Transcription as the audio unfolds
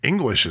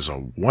English is a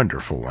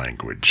wonderful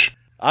language.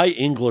 I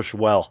English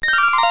well.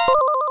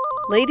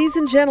 Ladies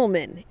and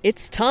gentlemen,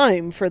 it's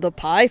time for the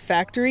Pie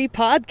Factory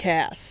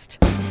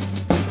Podcast.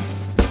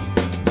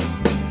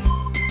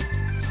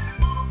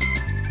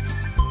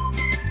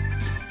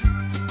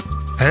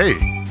 Hey.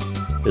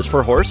 It's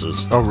for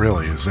horses. Oh,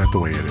 really? Is that the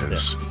way it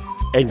is?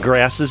 Yeah. And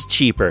grass is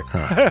cheaper.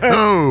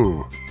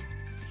 Oh.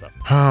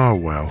 Oh,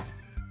 well.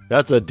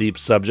 That's a deep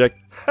subject.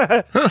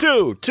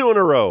 Two in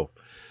a row.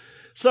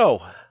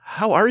 So,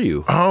 how are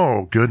you?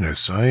 Oh,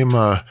 goodness. I'm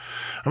a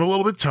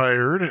little bit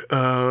tired.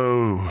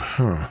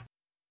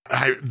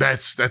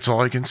 That's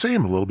all I can say.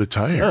 I'm a little bit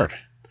tired.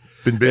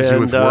 Been busy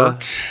with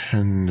work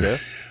and yeah.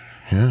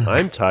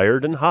 I'm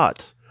tired and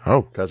hot.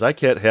 Oh, because I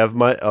can't have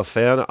a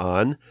fan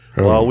on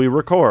while we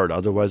record.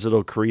 Otherwise,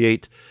 it'll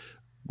create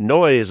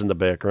noise in the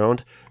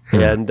background.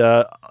 And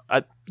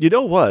you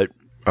know what?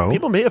 Oh.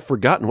 People may have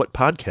forgotten what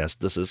podcast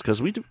this is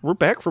because we're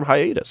back from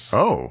hiatus.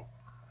 Oh,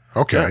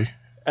 okay. Yeah.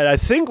 And I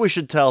think we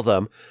should tell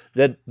them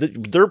that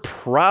they're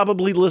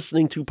probably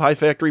listening to Pie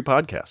Factory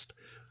Podcast.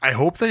 I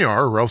hope they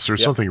are, or else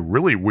there's something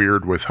really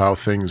weird with how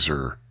things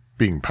are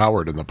being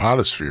powered in the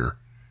potosphere.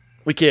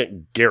 We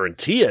can't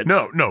guarantee it.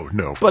 No.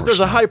 But there's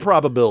a high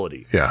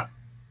probability. Yeah.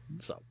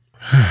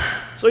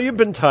 So you've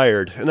been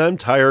tired, and I'm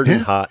tired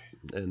and hot,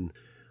 and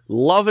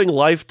loving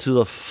life to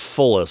the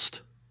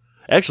fullest.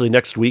 Actually,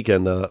 next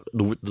weekend, the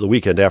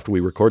weekend after we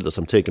record this,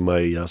 I'm taking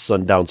my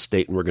son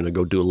downstate, and we're going to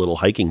go do a little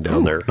hiking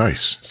down there.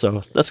 Nice.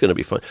 So that's going to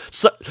be fun.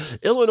 So,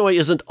 Illinois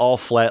isn't all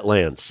flat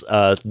lands.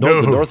 The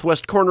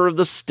northwest corner of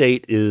the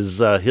state is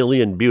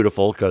hilly and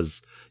beautiful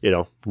because,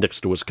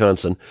 next to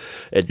Wisconsin.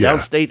 And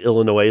downstate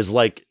Illinois is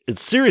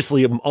it's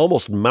seriously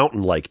almost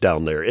mountain-like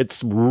down there.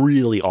 It's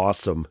really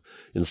awesome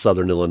in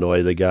southern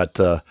Illinois. They got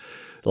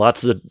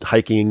lots of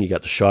hiking. You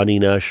got the Shawnee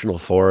National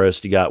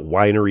Forest. You got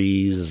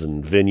wineries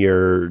and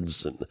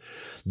vineyards and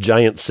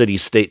Giant City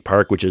State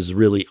Park, which is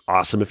really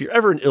awesome. If you're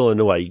ever in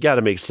Illinois, you got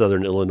to make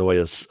southern Illinois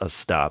a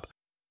stop.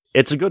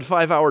 It's a good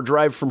 5-hour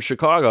drive from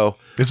Chicago.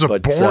 It's a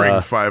boring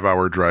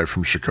 5-hour drive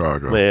from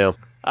Chicago. Yeah.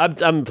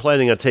 I'm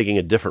planning on taking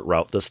a different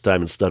route this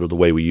time instead of the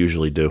way we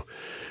usually do.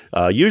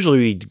 Usually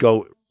we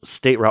go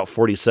State Route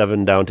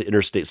 47 down to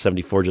Interstate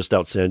 74 just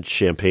outside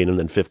Champaign and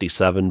then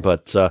 57.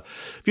 But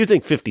if you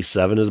think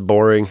 57 is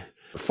boring,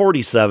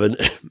 47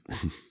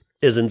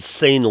 is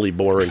insanely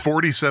boring.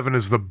 47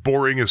 is the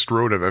boringest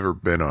road I've ever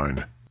been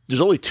on. There's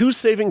only two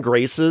saving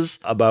graces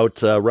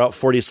about Route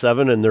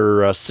 47, and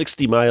they're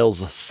 60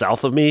 miles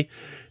south of me.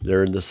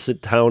 They're in the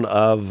town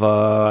of,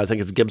 I think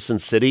it's Gibson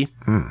City.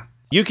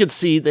 You can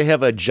see they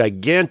have a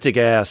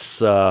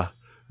gigantic-ass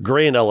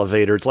grain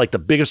elevator. It's like the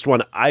biggest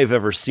one I've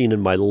ever seen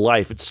in my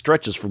life. It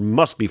stretches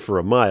must be for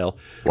a mile.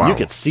 Wow. You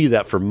can see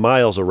that for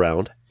miles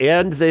around.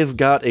 And they've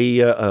got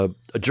a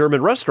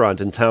German restaurant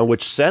in town,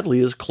 which sadly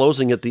is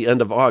closing at the end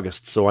of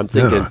August. So I'm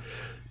thinking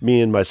me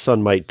and my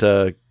son might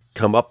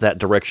come up that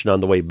direction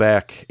on the way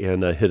back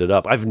and hit it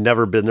up. I've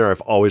never been there.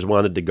 I've always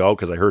wanted to go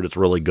because I heard it's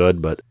really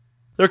good, but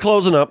they're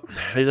closing up.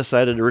 They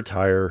decided to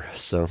retire.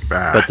 So,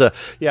 But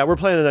we're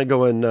planning on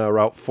going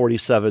Route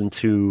 47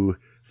 to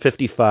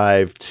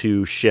 55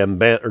 to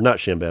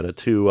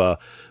to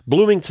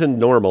Bloomington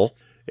Normal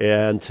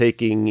and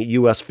taking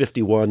US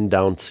 51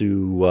 down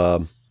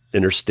to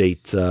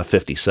Interstate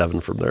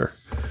 57 from there.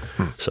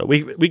 So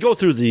we go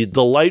through the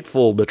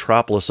delightful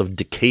metropolis of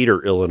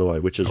Decatur,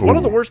 Illinois, which is one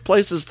of the worst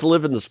places to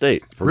live in the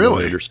state, from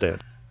what I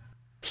understand.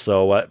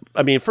 So,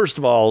 first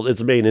of all,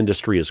 its main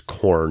industry is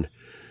corn.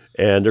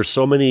 And there's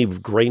so many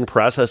grain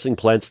processing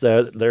plants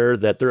there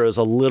that there is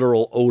a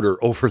literal odor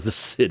over the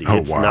city.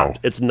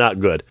 It's not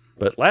good.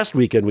 But last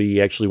weekend we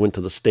actually went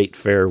to the state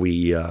fair.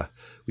 We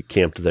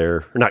camped there,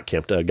 or not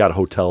camped. Got a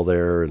hotel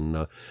there, and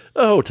the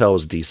hotel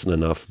was decent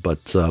enough.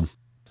 But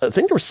I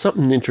think there was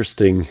something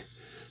interesting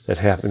that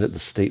happened at the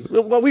state.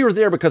 Well, we were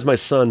there because my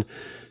son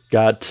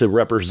got to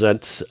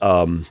represent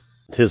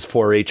his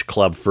 4-H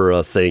club for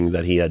a thing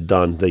that he had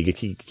done.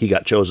 He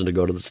got chosen to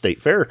go to the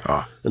state fair,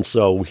 and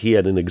so he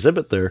had an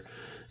exhibit there.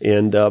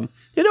 And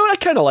I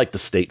kind of like the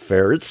state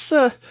fair. It's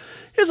a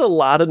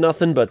lot of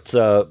nothing, but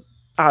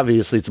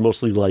obviously it's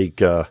mostly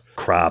like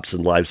crops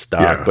and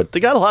livestock. But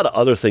they got a lot of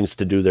other things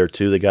to do there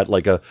too. They got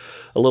like a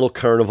little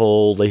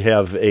carnival. They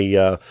have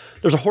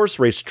there's a horse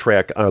race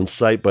track on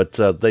site, but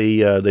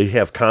they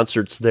have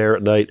concerts there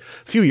at night.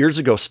 A few years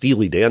ago,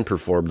 Steely Dan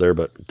performed there,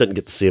 but didn't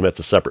get to see him. That's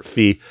a separate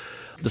fee.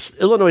 The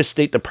Illinois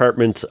State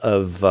Department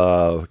of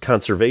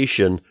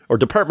Conservation, or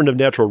Department of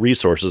Natural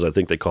Resources, I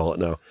think they call it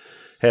now,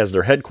 has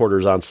their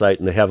headquarters on site,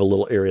 and they have a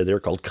little area there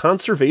called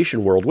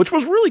Conservation World, which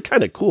was really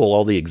kind of cool,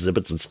 all the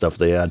exhibits and stuff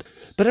they had.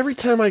 But every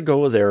time I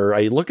go there,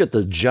 I look at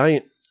the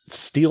giant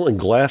steel and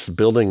glass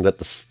building that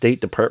the State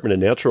Department of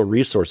Natural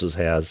Resources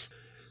has,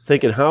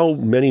 thinking how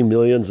many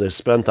millions they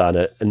spent on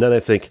it, and then I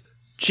think,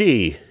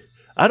 gee,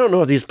 I don't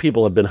know if these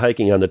people have been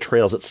hiking on the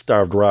trails at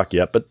Starved Rock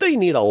yet, but they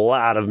need a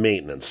lot of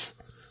maintenance.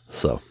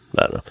 So,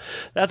 I don't know.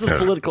 That's as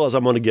political as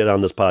I'm going to get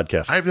on this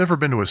podcast. I've never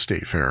been to a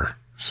state fair,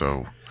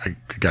 so I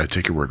got to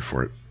take your word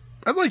for it.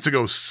 I'd like to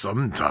go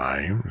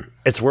sometime.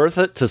 It's worth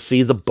it to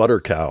see the butter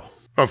cow.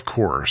 Of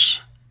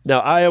course. Now,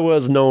 Iowa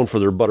is known for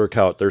their butter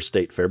cow at their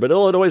state fair, but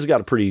Illinois has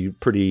got a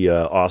pretty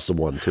awesome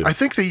one, too. I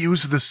think they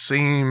use the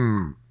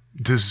same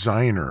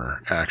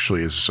designer,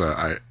 actually, as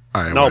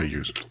Iowa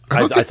uses.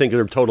 I think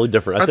they're totally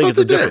different. I think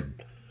it's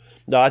different.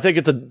 No, I think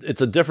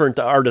it's a different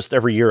artist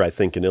every year, I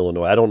think, in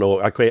Illinois. I don't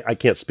know. I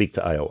can't speak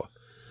to Iowa.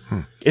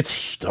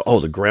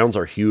 The grounds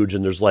are huge,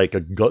 and there's like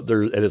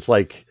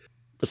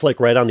it's like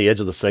right on the edge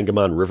of the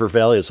Sangamon River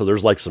Valley, and so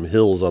there's like some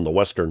hills on the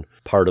western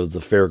part of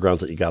the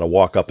fairgrounds that you got to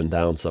walk up and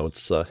down, so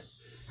it's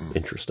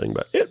interesting,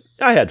 but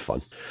I had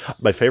fun.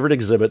 My favorite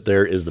exhibit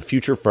there is the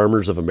Future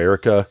Farmers of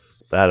America.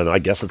 I don't know, I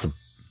guess it's a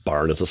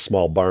barn. It's a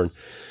small barn.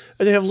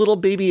 And they have little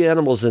baby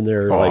animals in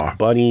there, like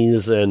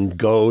bunnies and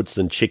goats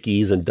and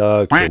chickies and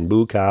ducks and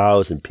moo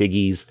cows and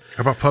piggies.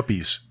 How about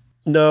puppies?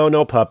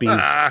 No puppies.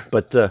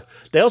 But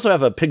they also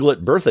have a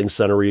piglet birthing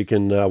center where you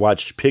can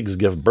watch pigs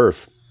give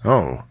birth.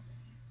 Oh.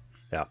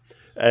 Yeah.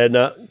 And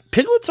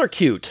piglets are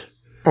cute.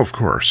 Of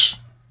course.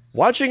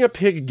 Watching a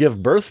pig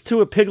give birth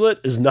to a piglet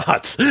is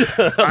not.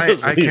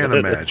 I can't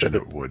imagine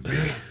it would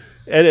be.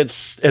 And it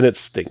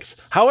stinks.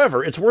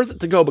 However, it's worth it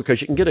to go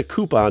because you can get a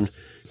coupon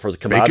for the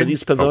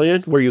Commodities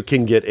Pavilion where you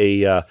can get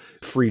a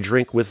free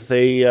drink with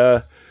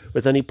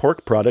any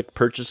pork product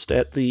purchased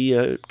at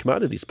the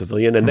Commodities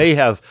Pavilion, and they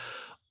have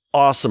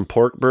awesome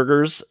pork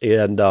burgers.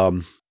 And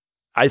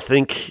I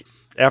think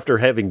after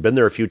having been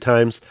there a few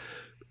times,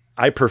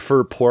 I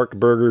prefer pork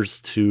burgers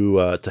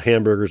to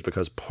hamburgers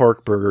because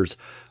pork burgers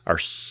are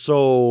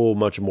so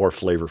much more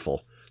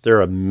flavorful.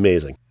 They're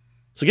amazing.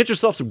 So get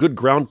yourself some good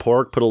ground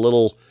pork, put a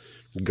little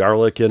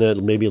garlic in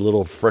it, maybe a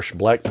little fresh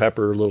black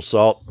pepper, a little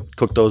salt,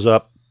 cook those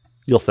up.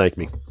 You'll thank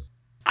me.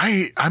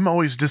 I'm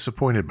always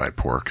disappointed by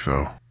pork,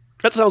 though.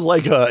 That sounds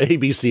like a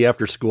ABC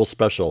after school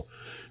special.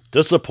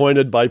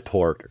 Disappointed by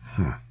pork.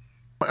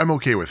 I'm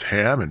okay with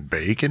ham and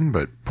bacon,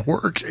 but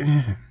pork,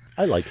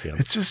 I like ham.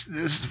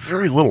 It's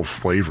very little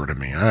flavor to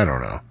me. I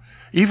don't know.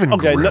 Even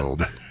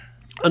grilled.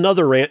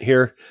 Another rant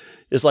here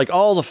is like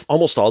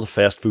almost all the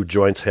fast food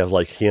joints have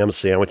like ham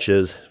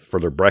sandwiches for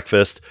their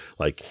breakfast,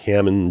 like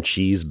ham, egg, and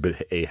cheese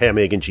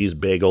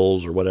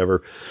bagels or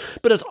whatever.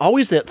 But it's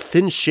always that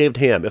thin shaved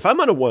ham. If I'm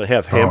going to want to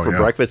have ham for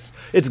breakfast,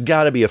 it's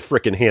got to be a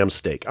frickin' ham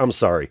steak. I'm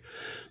sorry.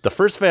 The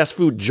first fast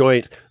food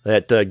joint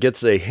that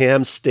gets a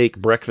ham steak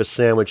breakfast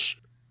sandwich,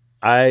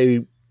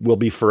 I will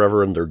be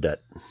forever in their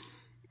debt.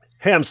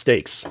 Ham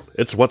steaks.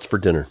 It's what's for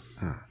dinner.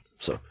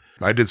 So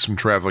I did some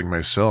traveling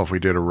myself. We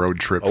did a road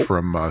trip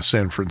from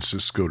San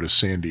Francisco to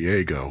San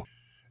Diego.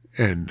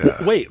 And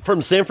wait,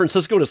 from San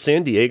Francisco to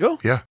San Diego?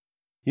 Yeah.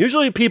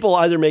 Usually people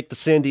either make the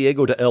San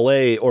Diego to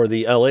L.A. or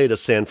the L.A. to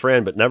San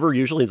Fran, but never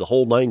usually the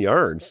whole 9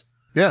 yards.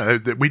 Yeah,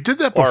 we did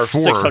that before. Or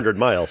 600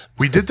 miles.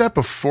 We did that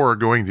before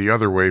going the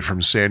other way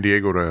from San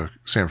Diego to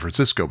San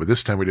Francisco, but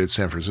this time we did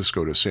San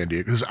Francisco to San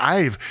Diego. Because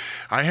I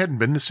hadn't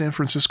been to San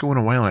Francisco in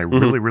a while. I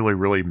really, really,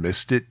 really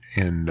missed it.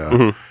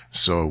 And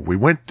so we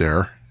went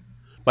there.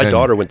 My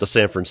daughter went to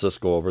San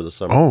Francisco over the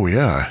summer. Oh,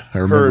 yeah. I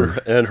remember. Her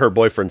and her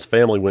boyfriend's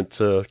family went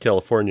to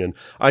California. And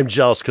I'm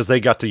jealous because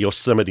they got to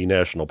Yosemite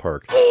National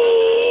Park.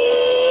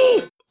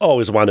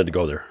 Always wanted to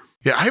go there.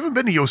 Yeah, I haven't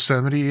been to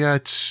Yosemite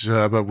yet,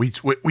 but we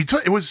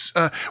took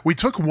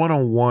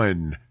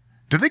 101.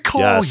 Did they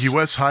call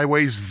U.S.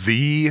 highways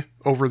the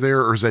over there,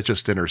 or is that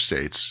just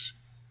interstates?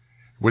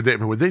 Would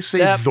they say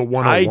the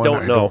 101? I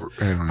don't know.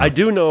 I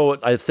do know.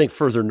 I think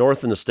further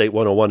north in the state,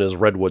 101 is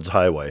Redwoods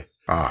Highway,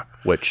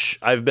 which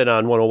I've been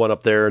on 101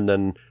 up there, and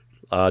then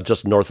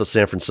just north of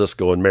San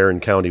Francisco in Marin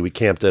County, we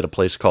camped at a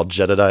place called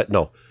Jedediah.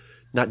 No,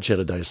 not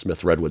Jedediah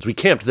Smith Redwoods. We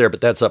camped there, but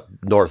that's up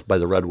north by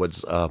the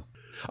Redwoods.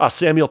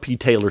 Samuel P.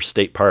 Taylor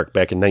State Park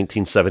back in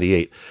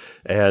 1978.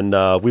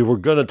 And we were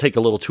going to take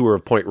a little tour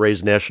of Point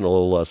Reyes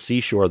National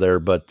Seashore there,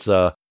 but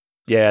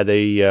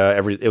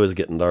it was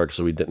getting dark,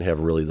 so we didn't have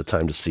really the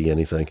time to see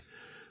anything.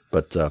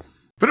 But it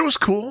was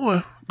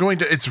cool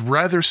it's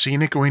rather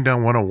scenic going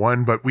down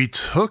 101, but we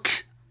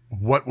took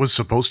what was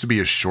supposed to be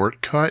a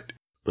shortcut.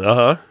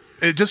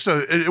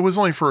 It was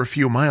only for a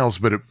few miles,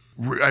 but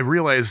I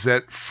realized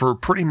that for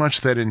pretty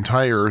much that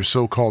entire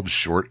so-called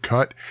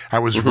shortcut, I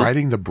was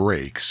riding the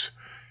brakes.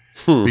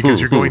 Because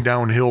you're going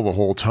downhill the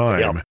whole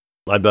time. Yep,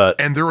 I bet.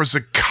 And there was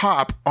a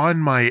cop on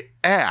my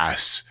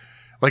ass,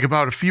 like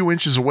about a few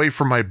inches away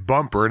from my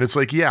bumper. And it's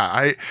like,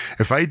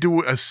 if I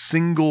do a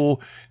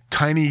single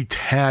tiny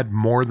tad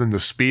more than the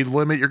speed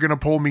limit, you're going to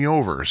pull me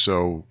over.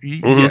 So,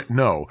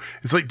 no.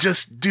 It's like,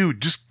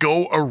 just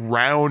go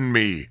around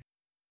me.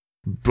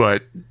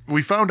 But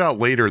we found out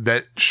later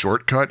that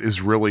shortcut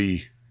is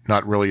really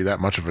not really that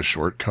much of a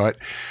shortcut.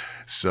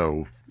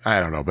 So I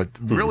don't know, but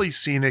really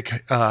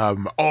scenic.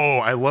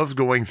 I love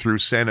going through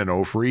San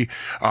Onofre.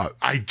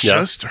 I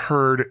just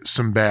heard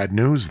some bad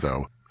news,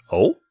 though.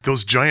 Oh?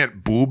 Those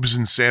giant boobs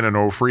in San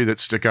Onofre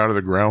that stick out of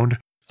the ground.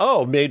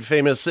 Oh, made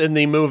famous in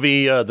the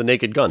movie The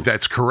Naked Gun.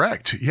 That's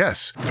correct,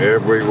 yes.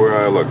 Everywhere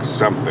I look,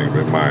 something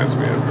reminds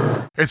me of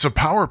her. It's a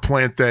power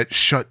plant that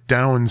shut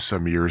down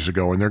some years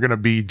ago, and they're going to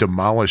be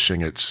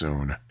demolishing it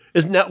soon.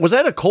 Was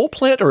that a coal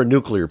plant or a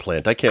nuclear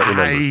plant? I can't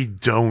remember. I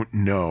don't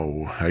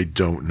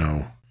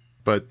know.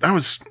 But but I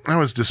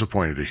was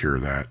disappointed to hear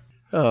that.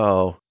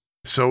 Oh.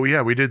 So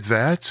yeah, we did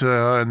that,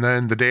 and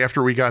then the day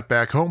after we got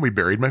back home, we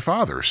buried my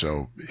father.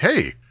 So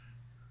hey,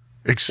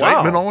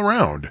 excitement all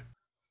around.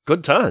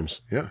 Good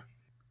times. Yeah.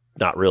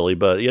 Not really,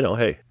 but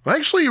hey.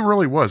 Actually, it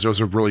really was. It was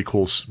a really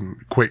cool,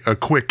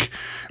 quick,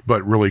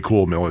 but really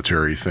cool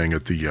military thing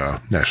at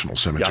the National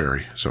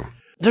Cemetery. Yeah. So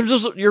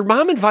your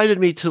mom invited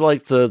me to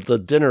like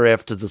the dinner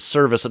after the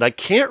service, and I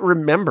can't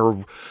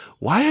remember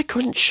why I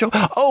couldn't show.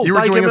 Oh,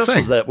 Bike MS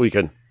was that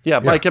weekend. Yeah,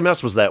 Bike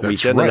MS was that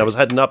weekend, right. And I was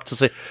heading up to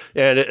say,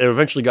 and it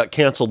eventually got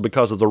canceled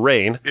because of the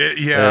rain.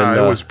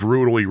 It was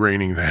brutally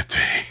raining that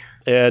day.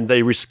 And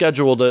they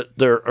rescheduled it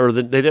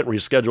they didn't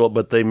reschedule it,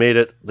 but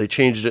they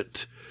changed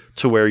it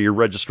to where your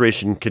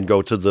registration can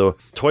go to the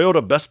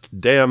Toyota Best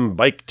Damn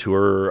Bike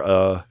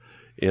Tour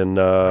in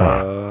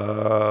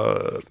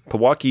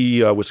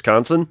Pewaukee,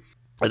 Wisconsin.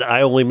 And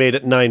I only made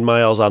it 9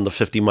 miles on the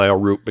 50-mile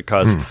route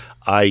because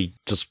I'm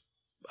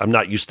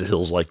not used to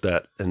hills like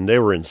that, and they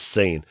were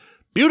insane.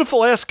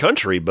 Beautiful ass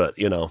country, but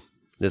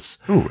it's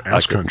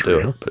ass country.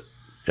 Huh? But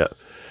yeah,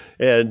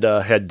 and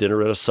had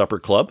dinner at a supper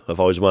club. I've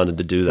always wanted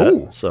to do that.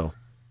 Ooh. So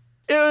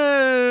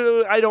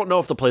I don't know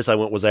if the place I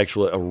went was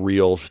actually a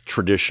real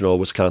traditional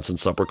Wisconsin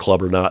supper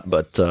club or not,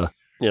 but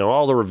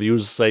all the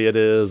reviews say it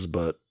is,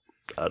 but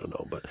I don't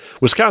know. But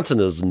Wisconsin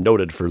is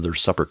noted for their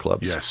supper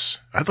clubs. Yes,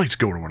 I'd like to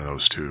go to one of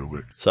those too.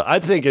 But... So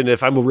I'm thinking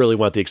if I really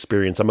want the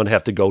experience, I'm going to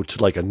have to go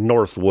to like a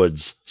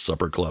Northwoods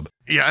supper club.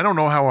 Yeah, I don't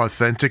know how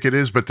authentic it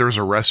is, but there's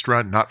a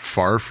restaurant not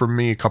far from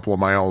me, a couple of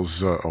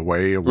miles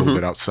away, a little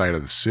bit outside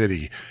of the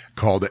city,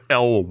 called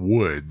Elle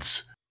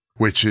Woods,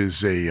 which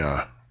is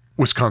a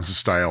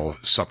Wisconsin-style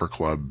supper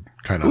club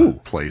kind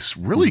of place.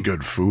 Really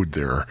good food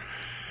there.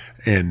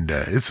 And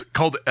it's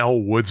called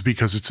Elle Woods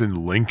because it's in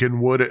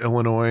Lincolnwood,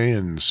 Illinois,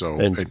 and so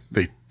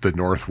the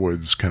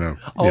Northwoods kind of.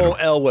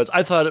 Elle Woods.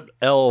 I thought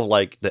Elle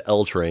like the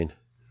L train.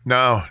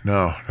 No.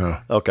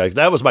 Okay,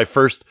 that was my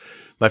first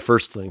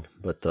thing.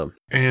 But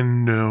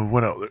and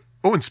what else?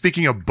 Oh, and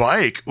speaking of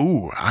bike,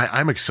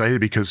 I'm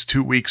excited because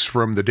 2 weeks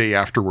from the day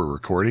after we're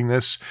recording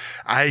this,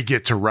 I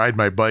get to ride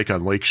my bike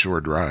on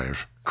Lakeshore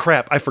Drive.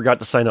 Crap! I forgot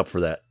to sign up for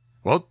that.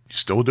 Well,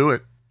 still do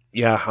it.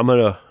 Yeah, I'm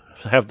gonna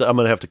have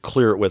to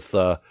clear it with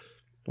the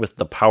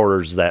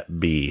powers that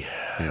be.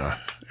 Yeah.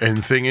 And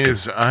the thing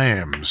is, I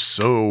am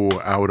so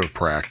out of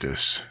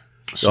practice.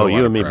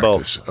 You and me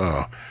both.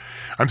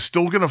 I'm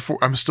still gonna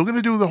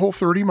do the whole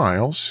 30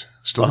 miles.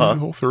 Gonna do the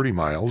whole 30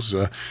 miles.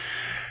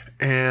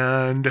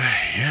 And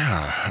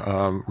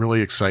yeah,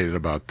 really excited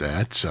about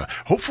that.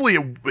 Hopefully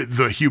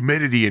the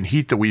humidity and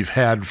heat that we've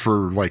had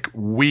for like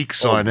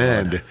weeks on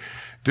end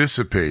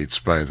dissipates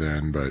by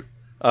then. But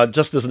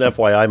just as an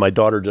FYI, my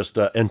daughter just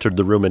entered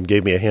the room and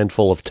gave me a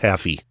handful of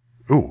taffy.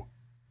 Ooh.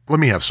 Let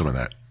me have some of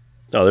that.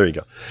 Oh, there you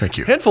go. Thank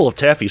you. Handful of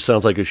Taffy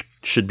sounds like it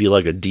should be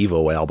like a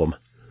Devo album.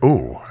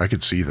 Oh, I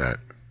could see that.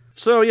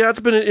 So, yeah, it's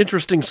been an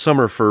interesting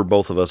summer for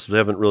both of us. We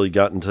haven't really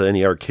gotten to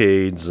any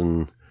arcades,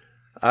 and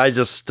I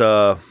just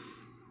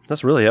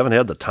really haven't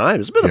had the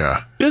time. It's been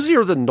a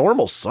busier than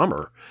normal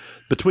summer.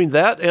 Between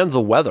that and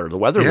the weather. The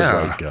weather was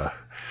like...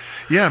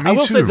 yeah, me too. I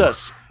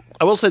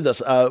will say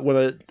this. When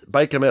I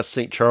Bike MS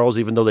St. Charles,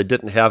 even though they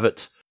didn't have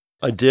it,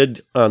 I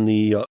did on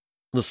the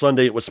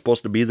Sunday it was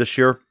supposed to be this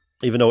year.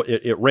 Even though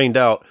it rained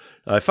out,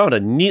 I found a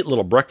neat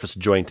little breakfast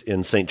joint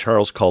in St.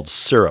 Charles called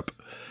Syrup.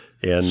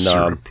 And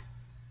Syrup.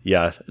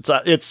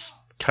 It's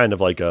kind of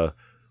like a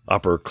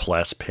upper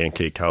class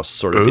pancake house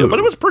sort of deal, but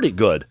it was pretty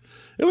good.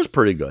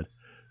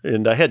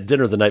 And I had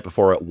dinner the night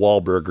before at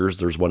Wahlburgers.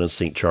 There's one in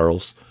St.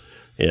 Charles.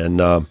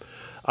 And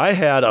I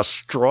had a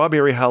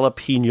strawberry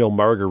jalapeno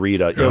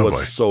margarita. It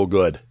was so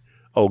good.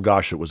 Oh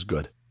gosh, it was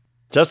good.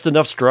 Just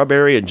enough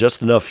strawberry and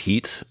just enough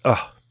heat.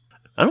 I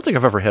don't think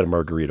I've ever had a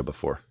margarita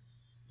before.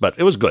 But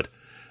it was good.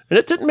 And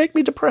it didn't make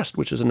me depressed,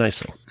 which is a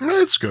nice thing.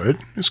 It's good.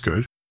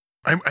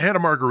 I had a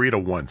margarita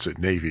once at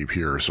Navy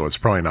Pier, so it's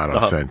probably not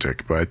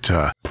authentic, but...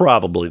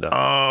 probably not.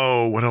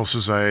 Oh, what else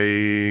was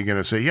I going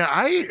to say? Yeah,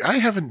 I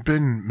haven't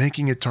been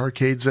making it to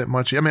arcades that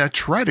much. I mean, I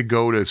try to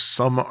go to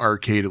some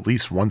arcade at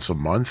least once a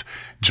month.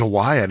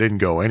 July, I didn't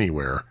go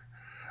anywhere.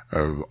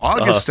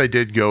 August, I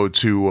did go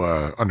to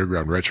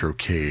Underground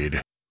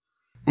Retrocade.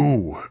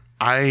 Ooh,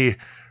 I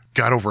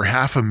got over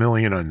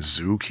 500,000 on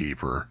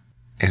Zookeeper.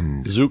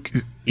 And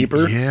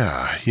Zookeeper?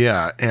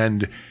 Yeah.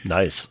 And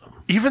nice.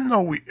 Even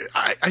though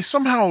I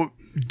somehow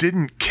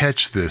didn't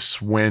catch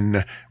this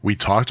when we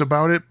talked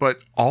about it,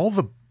 but all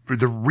the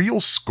real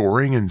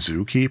scoring in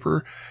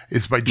Zookeeper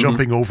is by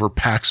jumping over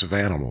packs of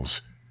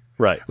animals.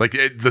 Right. Like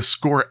the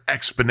score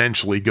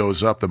exponentially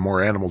goes up the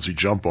more animals you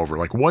jump over.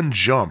 Like one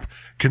jump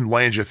can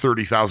land you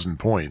 30,000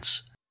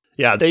 points.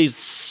 Yeah, they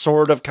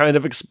sort of kind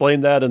of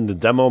explain that in the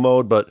demo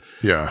mode, but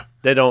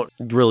they don't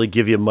really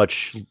give you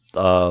much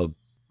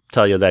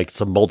tell you that it's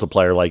a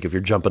multiplier, like if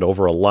you're jumping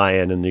over a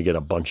lion and you get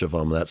a bunch of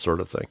them, that sort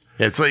of thing.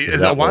 It's like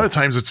a lot of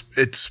times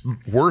it's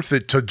worth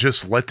it to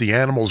just let the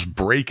animals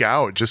break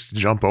out, just to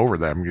jump over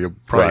them. You'll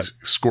probably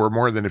score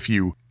more than if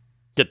you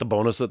get the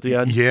bonus at the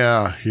end.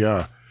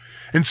 Yeah.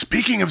 And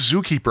speaking of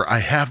Zookeeper,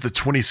 I have the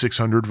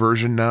 2600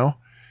 version now.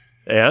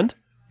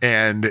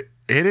 And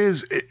it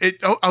is.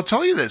 I'll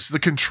tell you this: the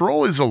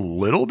control is a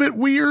little bit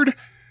weird,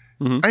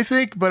 I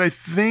think, but I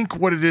think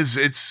what it is,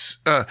 it's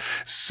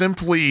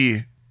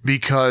simply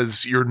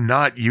because you're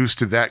not used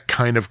to that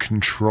kind of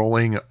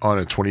controlling on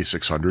a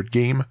 2600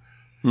 game.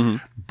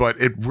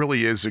 But it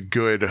really is a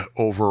good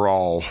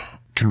overall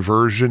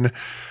conversion.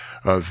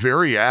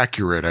 Very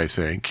accurate, I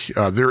think.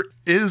 There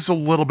is a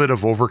little bit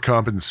of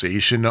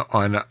overcompensation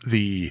on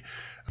the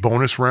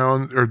bonus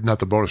round, or not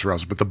the bonus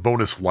rounds, but the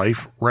bonus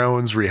life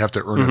rounds where you have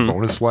to earn a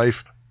bonus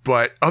life.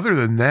 But other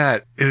than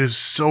that, it is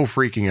so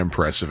freaking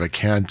impressive. I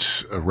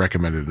can't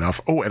recommend it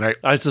enough. Oh, and I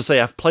was to say,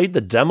 I've played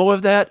the demo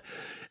of that,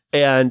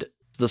 and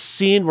the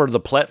scene where the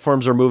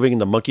platforms are moving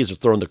and the monkeys are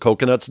throwing the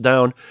coconuts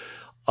down,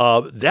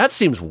 that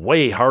seems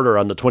way harder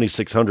on the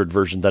 2600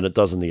 version than it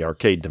does in the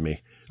arcade to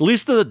me. At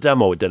least in the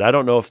demo it did. I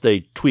don't know if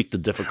they tweaked the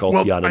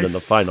difficulty on it in the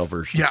final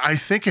version. Yeah, I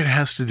think it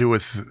has to do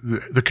with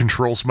the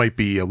controls might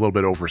be a little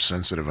bit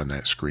oversensitive on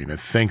that screen. I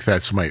think I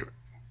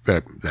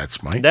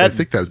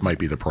think that might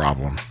be the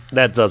problem.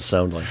 That does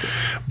sound like it.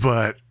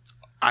 But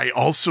I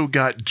also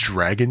got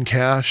Dragon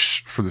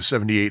Cash for the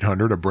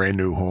 7800, a brand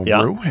new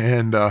homebrew,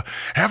 and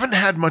haven't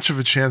had much of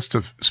a chance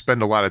to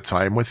spend a lot of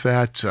time with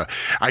that.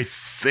 I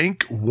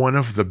think one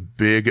of the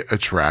big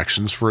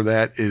attractions for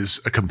that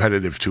is a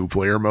competitive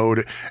 2-player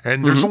mode,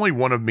 and there's only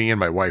one of me and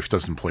my wife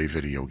doesn't play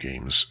video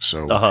games,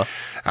 so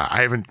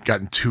I haven't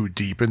gotten too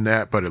deep in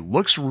that, but it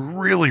looks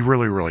really,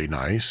 really, really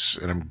nice,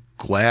 and I'm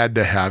glad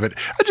to have it.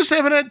 I just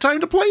haven't had time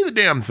to play the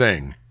damn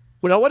thing.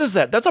 Well, now, what is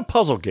that? That's a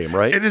puzzle game,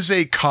 right? It is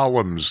a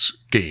columns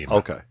game.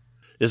 Okay.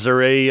 Is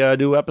there a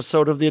new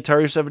episode of the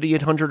Atari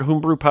 7800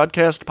 Homebrew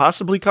podcast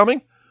possibly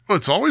coming? Well,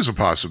 it's always a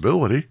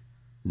possibility.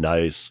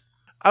 Nice.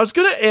 I was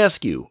going to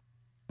ask you,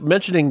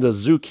 mentioning the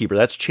Zookeeper,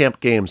 that's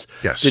Champ Games.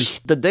 Yes.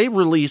 Did they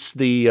release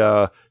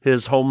the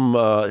his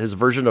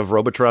version of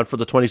Robotron for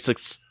the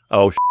 26?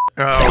 This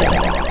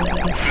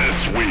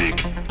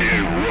week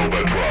in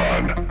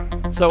Robotron.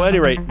 So, at any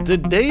rate,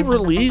 did they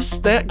release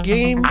that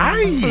game for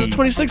the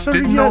 2600?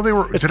 Didn't know they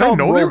were. It's did I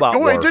know they were? Robot Oh,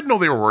 War. I did know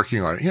they were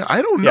working on it. Yeah,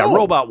 I don't know. Yeah,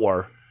 Robot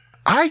War.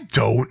 I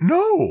don't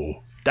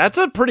know. That's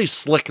a pretty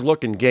slick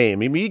looking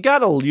game. I mean, you got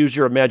to use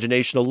your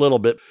imagination a little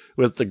bit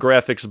with the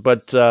graphics,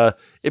 but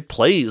it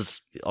plays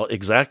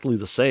exactly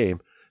the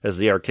same as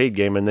the arcade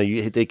game, and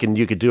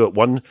you could do it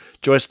one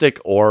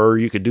joystick, or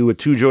you could do a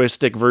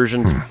 2-joystick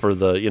version for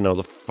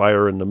the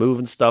fire and the move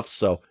and stuff.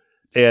 So,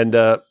 and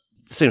it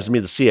seems to me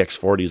the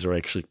CX40s are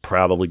actually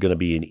probably going to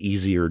be an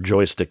easier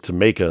joystick to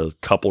make a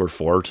couple or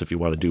forts if you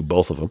want to do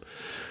both of them.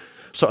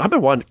 So I've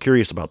been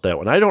curious about that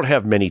one. I don't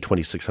have many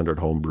 2600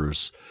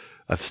 homebrews.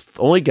 I've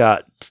only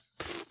got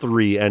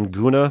 3,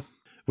 Anguna,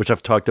 which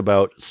I've talked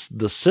about,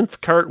 the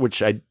Synth Cart,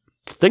 which I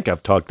think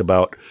I've talked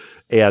about,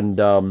 and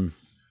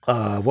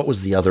what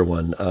was the other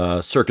one?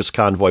 Circus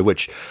Convoy,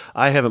 which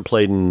I haven't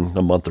played in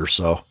a month or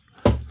so.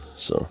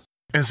 So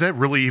is that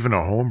really even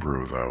a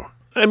homebrew, though?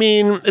 I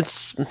mean,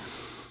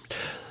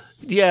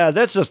 yeah,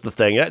 that's just the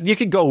thing. You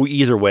could go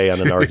either way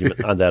on an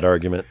argument on that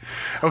argument.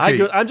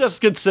 Okay. I'm going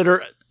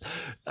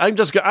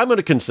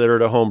to consider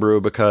it a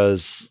homebrew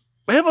because,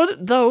 I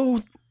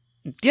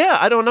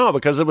don't know,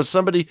 because it was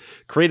somebody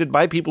created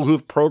by people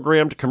who've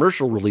programmed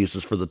commercial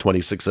releases for the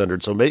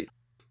 2600. So maybe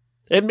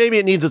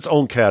it needs its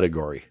own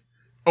category.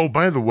 Oh,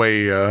 by the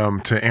way,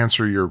 to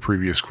answer your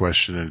previous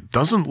question, it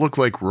doesn't look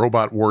like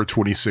Robot War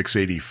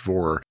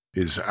 2684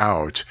 is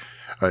out.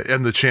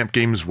 And the Champ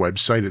Games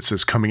website, it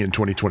says coming in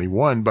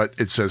 2021, but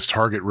it says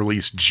target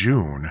release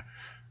June,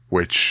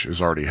 which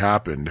has already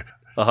happened.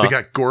 They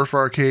got Gorf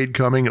Arcade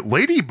coming.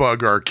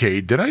 Ladybug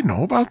Arcade. Did I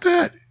know about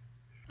that?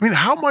 I mean,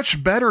 how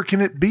much better can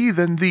it be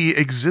than the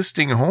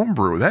existing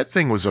homebrew? That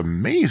thing was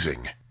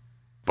amazing.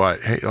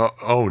 But hey,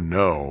 oh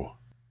no.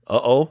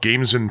 Uh-oh.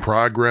 Games in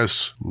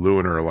progress,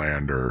 Lunar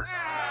Lander.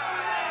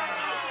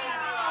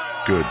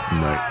 Good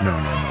night.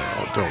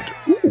 No, don't.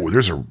 Ooh,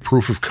 there's a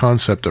proof of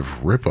concept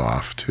of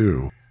ripoff,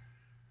 too.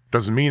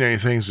 Doesn't mean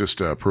anything, it's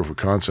just a proof of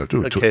concept.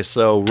 Ooh, okay,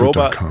 so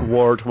Robot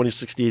War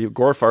 2060,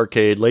 Gorf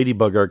Arcade,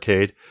 Ladybug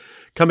Arcade,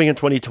 coming in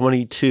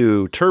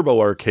 2022, Turbo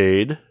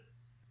Arcade,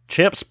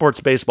 Champ Sports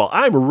Baseball.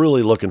 I'm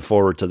really looking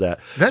forward to that.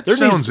 That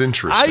sounds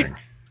interesting.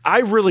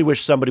 I really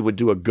wish somebody would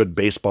do a good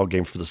baseball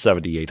game for the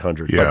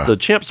 7800, Yeah. but the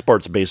Champ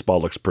Sports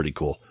Baseball looks pretty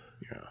cool.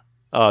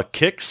 Yeah.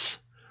 Kicks,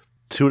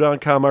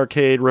 Tudoncom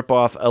Arcade,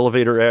 ripoff,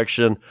 elevator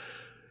action.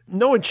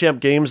 Knowing Champ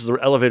Games, the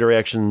elevator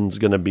action is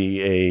going to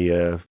be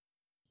a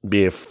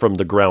from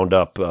the ground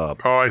up. Oh,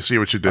 I see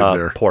what you did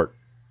there. Port.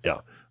 Yeah.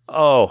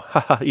 Oh,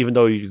 even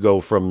though you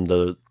go from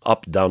the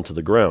up down to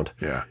the ground.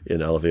 Yeah.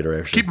 In elevator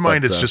action. Keep in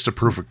mind, it's just a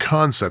proof of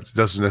concept. It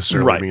doesn't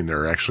necessarily mean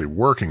they're actually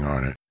working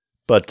on it.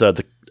 But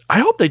I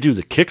hope they do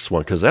the Kicks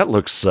one because that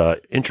looks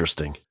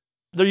interesting.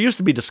 There used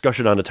to be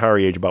discussion on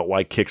Atari Age about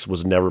why Kicks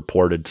was never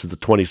ported to the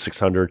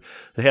 2600.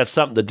 It had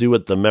something to do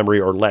with the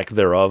memory or lack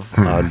thereof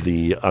on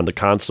the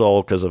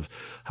console because of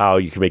how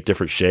you can make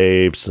different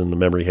shapes and the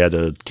memory had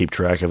to keep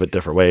track of it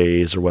different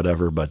ways or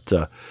whatever. But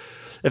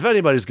if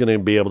anybody's going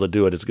to be able to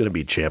do it, it's going to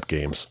be Champ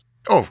Games.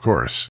 Oh, of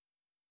course.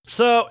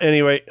 So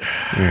anyway,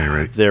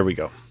 Anyway, there we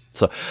go.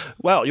 So,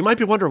 well, you might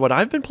be wondering what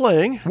I've been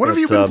playing. What have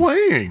you been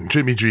playing,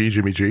 Jimmy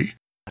G?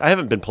 I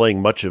haven't been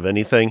playing much of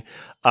anything,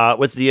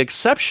 with the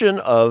exception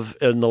of,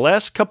 in the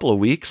last couple of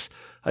weeks,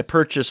 I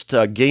purchased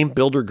Game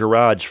Builder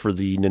Garage for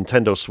the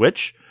Nintendo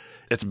Switch.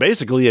 It's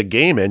basically a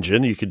game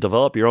engine. You can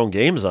develop your own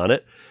games on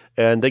it.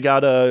 And they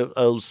got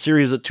a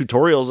series of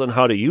tutorials on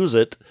how to use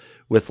it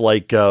with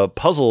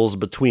puzzles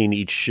between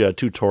each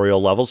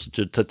tutorial levels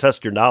to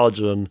test your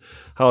knowledge on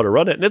how to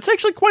run it. And it's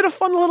actually quite a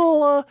fun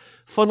little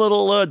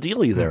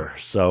dealie there.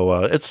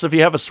 So it's, if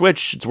you have a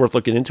Switch, it's worth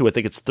looking into. I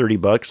think it's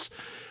 $30.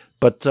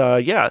 But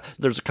yeah,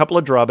 there's a couple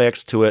of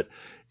drawbacks to it.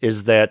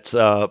 Is that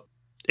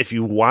if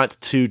you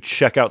want to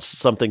check out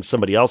something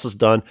somebody else has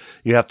done,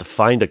 you have to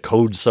find a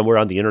code somewhere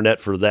on the internet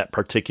for that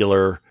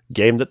particular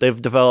game that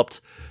they've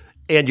developed.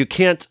 And you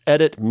can't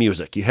edit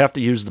music. You have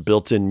to use the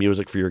built-in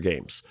music for your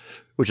games,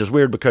 which is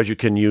weird because you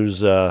can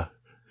use,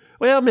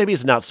 well, maybe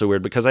it's not so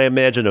weird because I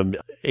imagine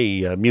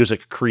a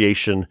music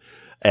creation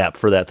app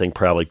for that thing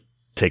probably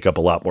take up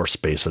a lot more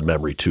space and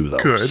memory too, though.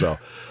 Good. So,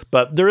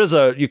 but there is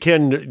you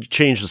can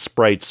change the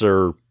sprites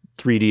or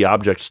 3D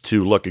objects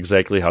to look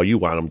exactly how you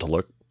want them to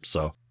look.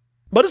 So,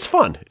 but it's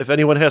fun. If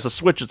anyone has a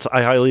Switch,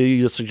 I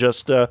highly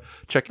suggest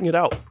checking it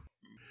out.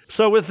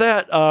 So with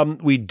that,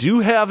 we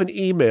do have an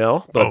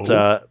email,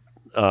 but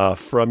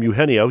from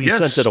Eugenio. He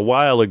sent it a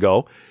while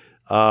ago.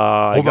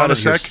 Hold on a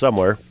sec.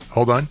 Somewhere.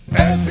 Hold on.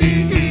 FEEDBAC.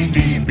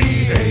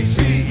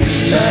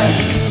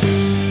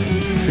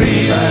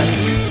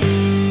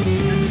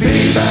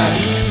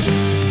 Feedback.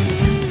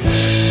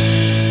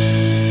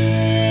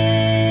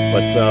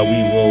 But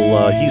we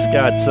will. He's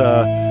got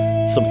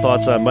some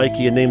thoughts on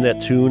Mikey and Name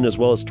That Tune, as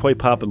well as Toy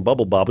Pop and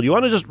Bubble Bobble. You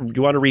want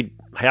to read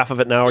half of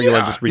it now, or you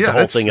want to just read the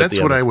whole thing? That's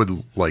what I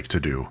would like to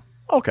do.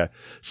 Okay,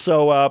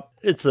 so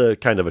it's a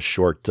kind of a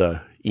short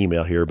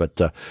email here, but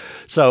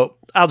so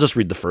I'll just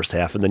read the first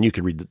half, and then you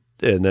can read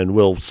and then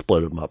we'll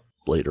split them up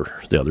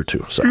later, the other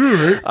two.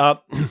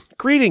 So,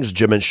 greetings,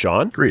 Jim and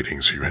Sean.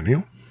 Greetings,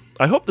 Eugenio.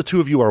 I hope the two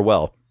of you are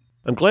well.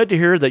 I'm glad to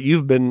hear that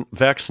you've been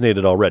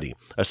vaccinated already.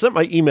 I sent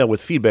my email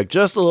with feedback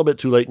just a little bit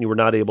too late, and you were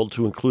not able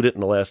to include it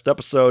in the last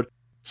episode.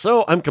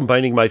 So I'm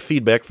combining my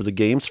feedback for the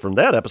games from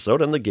that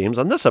episode and the games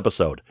on this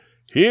episode.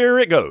 Here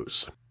it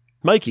goes.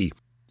 Mikey,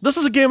 this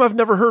is a game I've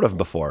never heard of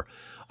before.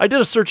 I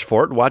did a search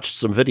for it and watched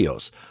some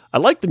videos. I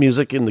like the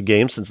music in the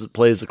game since it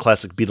plays the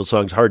classic Beatles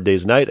songs Hard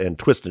Day's Night and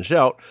Twist and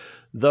Shout,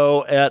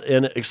 though at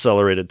an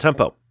accelerated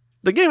tempo.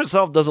 The game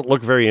itself doesn't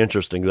look very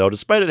interesting, though,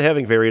 despite it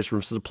having various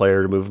rooms for the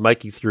player to move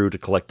Mikey through to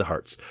collect the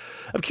hearts.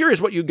 I'm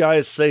curious what you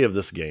guys say of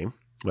this game.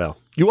 Well,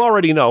 you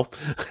already know.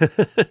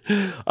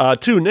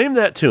 2. Name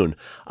That Tune.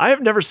 I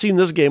have never seen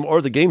this game or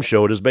the game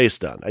show it is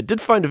based on. I did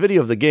find a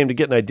video of the game to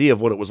get an idea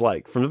of what it was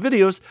like. From the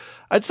videos,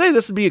 I'd say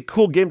this would be a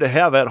cool game to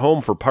have at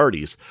home for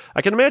parties.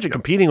 I can imagine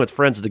competing with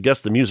friends to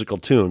guess the musical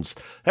tunes.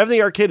 Having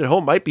the arcade at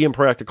home might be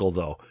impractical,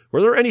 though.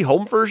 Were there any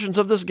home versions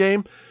of this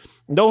game?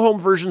 No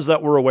home versions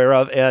that we're aware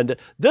of, and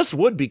this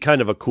would be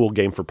kind of a cool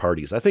game for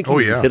parties. I think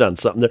he hit on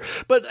something there.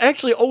 But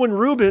actually, Owen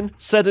Rubin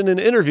said in an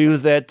interview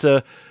that,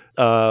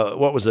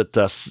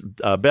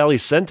 Bally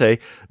Sente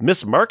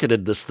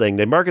mismarketed this thing.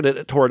 They marketed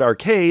it toward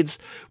arcades,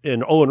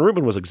 and Owen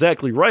Rubin was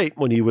exactly right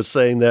when he was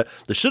saying that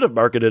they should have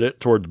marketed it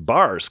toward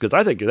bars, because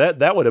I think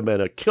that would have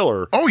been a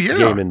killer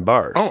game in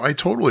bars. Oh, I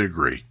totally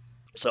agree.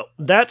 So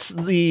that's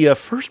the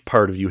first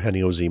part of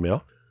Eugenio's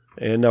email,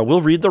 and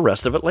we'll read the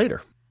rest of it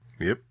later.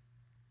 Yep.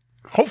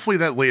 Hopefully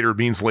that later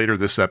means later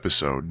this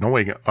episode.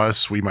 Knowing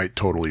us, we might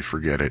totally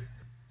forget it.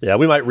 Yeah,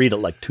 we might read it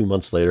like 2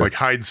 months later. Like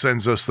Hyde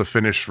sends us the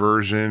finished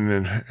version,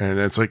 and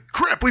it's like,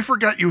 crap, we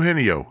forgot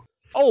Eugenio.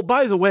 Oh,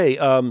 by the way,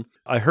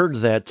 I heard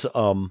that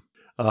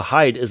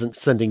Hyde isn't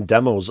sending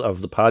demos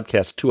of the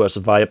podcast to us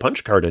via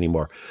punch card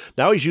anymore.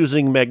 Now he's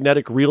using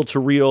magnetic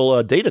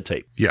reel-to-reel data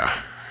tape. Yeah.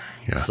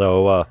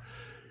 So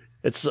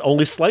it's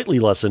only slightly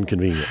less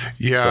inconvenient.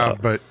 Yeah,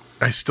 but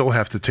I still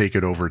have to take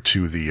it over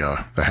to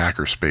the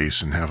hacker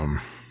space and have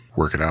him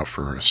work it out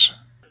for us.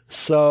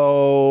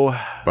 So,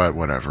 but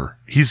whatever.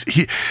 He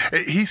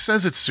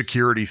says it's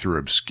security through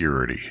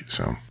obscurity.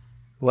 So,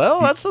 well,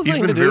 that's the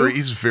thing to do.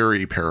 He's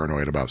very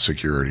paranoid about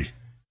security.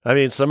 I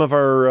mean, some of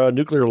our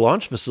nuclear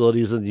launch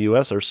facilities in the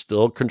U.S. are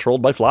still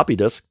controlled by floppy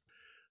disk.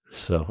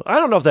 So I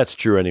don't know if that's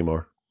true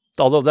anymore.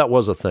 Although that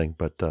was a thing.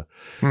 But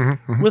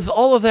with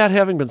all of that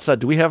having been said,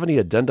 do we have any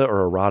addenda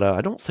or errata?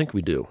 I don't think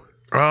we do.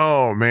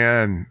 Oh,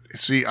 man.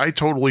 See, I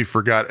totally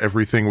forgot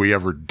everything we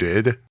ever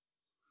did.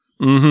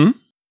 Mm-hmm.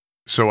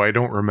 So I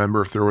don't remember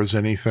if there was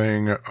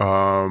anything.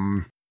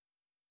 The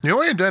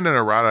only addenda and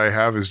errata I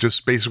have is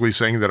just basically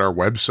saying that our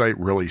website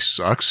really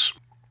sucks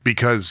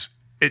because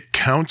it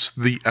counts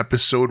the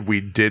episode we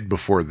did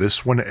before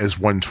this one as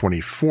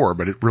 124,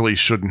 but it really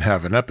shouldn't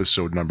have an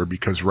episode number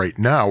because right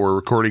now we're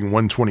recording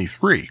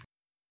 123.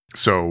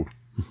 So...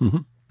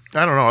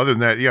 I don't know. Other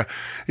than that, yeah.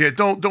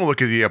 Don't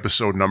look at the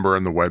episode number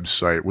on the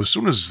website. As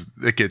soon as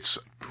it gets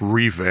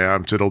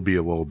revamped, it'll be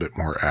a little bit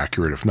more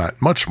accurate, if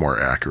not much more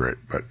accurate.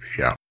 But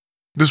yeah,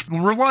 just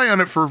rely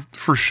on it for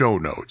show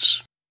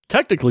notes.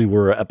 Technically,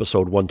 we're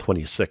episode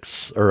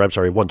 126, or I'm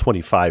sorry,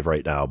 125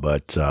 right now.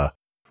 But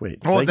Wait.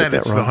 Well, did I get then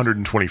it's that the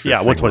wrong? 125th Yeah,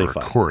 thing we're 125.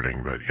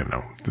 recording, but,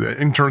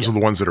 in terms of the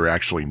ones that are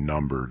actually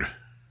numbered,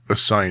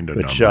 assigned a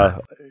Which,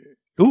 number.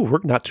 we're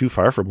not too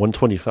far from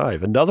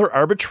 125. Another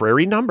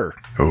arbitrary number.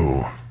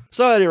 Oh.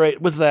 So, at any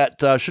rate, with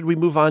that, should we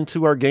move on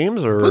to our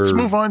games? Or Let's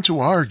move on to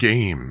our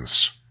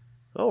games.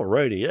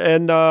 Alrighty,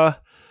 and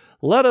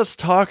let us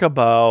talk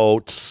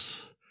about.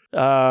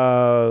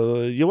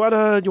 You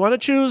wanna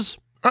choose?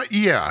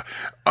 Yeah.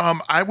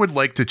 I would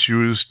like to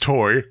choose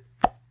Toy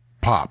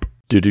Pop.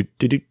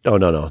 Oh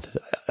no.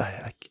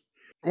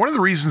 One of the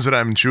reasons that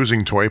I'm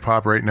choosing Toy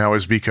Pop right now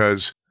is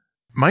because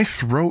my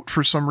throat,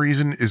 for some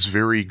reason, is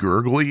very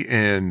gurgly,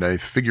 and I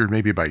figured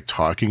maybe by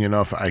talking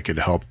enough, I could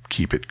help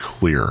keep it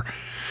clear.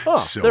 Oh,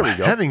 So, there we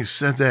go. having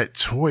said that,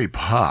 Toy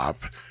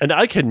Pop, And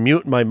I can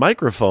mute my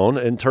microphone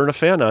and turn a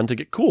fan on to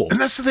get cool. and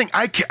that's the thing,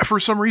 for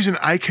some reason,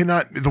 I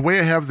cannot, the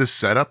way I have this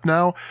set up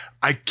now,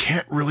 I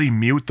can't really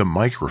mute the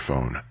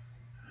microphone.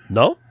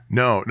 No?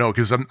 No,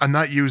 because I'm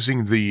not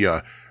using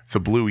the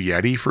Blue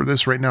Yeti for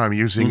this right now. I'm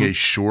using a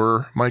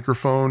Shure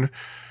microphone,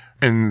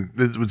 and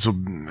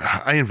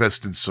I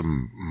invested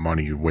some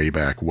money way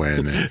back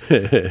when.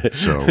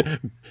 So,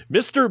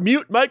 Mr.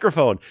 Mute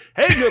Microphone.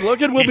 Hey, good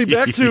looking. We'll be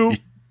back to.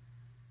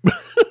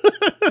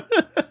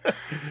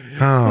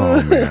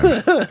 oh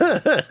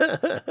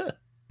man.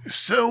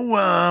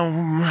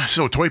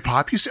 So Toy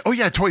Pop, you say? Oh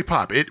yeah, Toy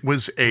Pop. It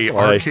was a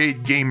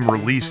arcade game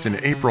released in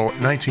April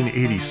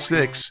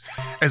 1986,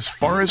 as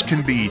far as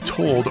can be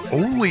told,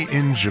 only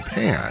in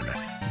Japan,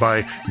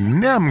 by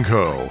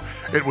Namco.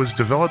 It was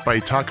developed by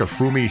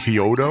Takafumi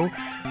Hyodo.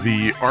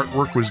 The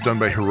artwork was done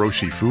by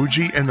Hiroshi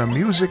Fuji, and the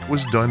music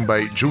was done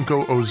by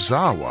Junko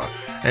Ozawa.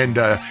 And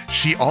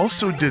she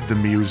also did the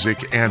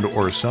music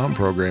and/or sound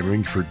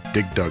programming for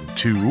Dig Dug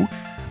 2,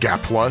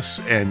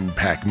 Gaplus, and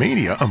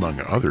Pac-Mania,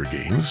 among other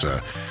games.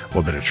 A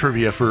little bit of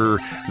trivia for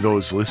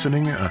those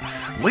listening.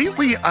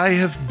 Lately, I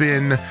have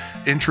been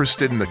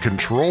interested in the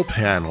control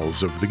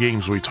panels of the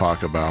games we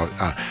talk about.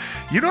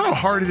 You know how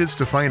hard it is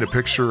to find a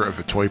picture of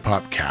a Toy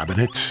Pop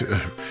cabinet?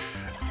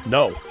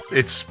 No.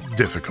 It's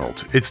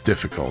difficult.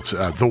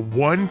 The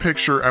one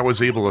picture I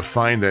was able to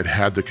find that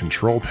had the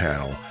control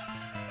panel,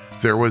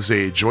 there was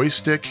a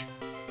joystick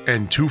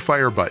and 2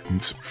 fire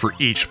buttons for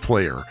each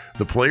player.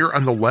 The player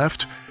on the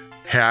left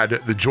had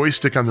the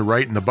joystick on the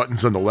right and the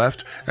buttons on the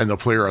left, and the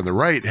player on the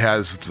right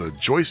has the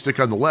joystick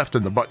on the left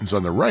and the buttons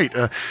on the right.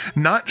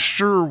 Not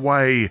sure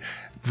why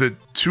the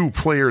 2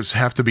 players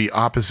have to be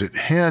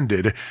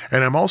opposite-handed,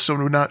 and I'm also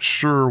not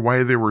sure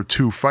why there were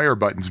 2 fire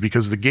buttons,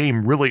 because the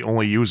game really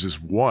only uses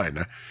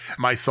 1.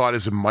 My thought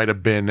is it might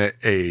have been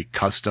a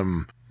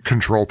custom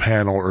control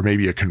panel or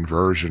maybe a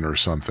conversion or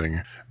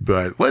something.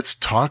 But let's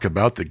talk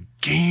about the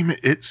game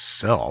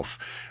itself.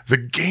 The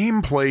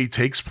gameplay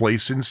takes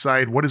place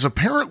inside what is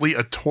apparently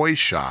a toy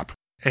shop,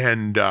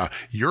 and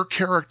your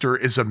character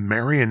is a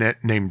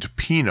marionette named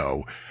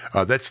Pino.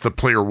 That's the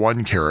player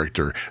 1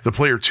 character. The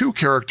player 2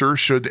 character,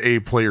 should a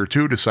player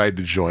 2 decide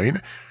to join,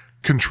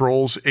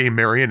 controls a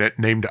marionette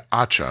named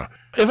Acha.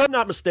 If I'm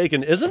not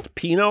mistaken, isn't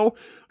Pino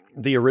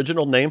the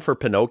original name for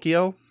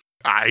Pinocchio?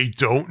 I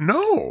don't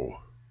know.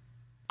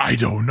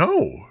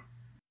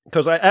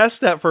 Because I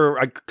asked that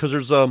because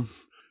there's a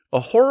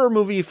horror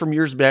movie from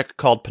years back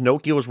called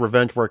Pinocchio's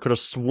Revenge, where I could have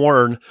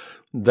sworn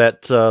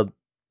that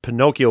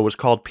Pinocchio was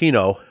called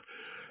Pino.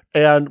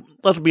 And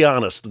let's be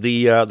honest,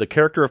 the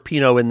character of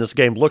Pino in this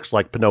game looks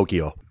like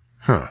Pinocchio.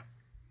 Huh.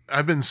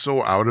 I've been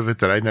so out of it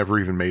that I never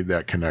even made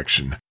that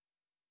connection.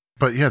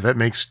 But yeah, that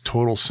makes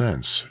total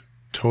sense.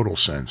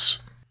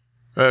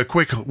 A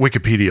quick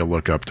Wikipedia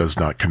lookup does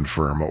not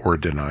confirm or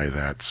deny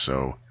that,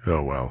 so,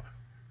 oh well.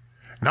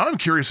 Now I'm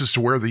curious as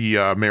to where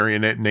the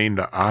marionette named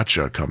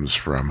Acha comes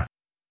from.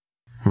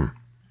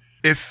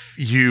 If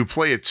you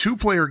play a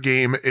 2-player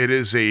game, it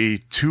is a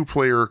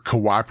 2-player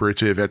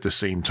cooperative at the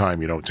same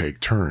time. You don't take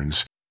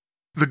turns.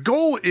 The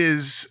goal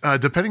is,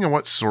 depending on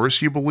what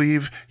source you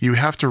believe, you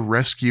have to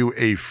rescue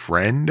a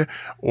friend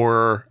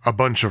or a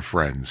bunch of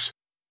friends.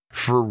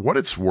 For what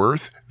it's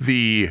worth,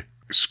 the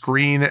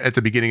screen at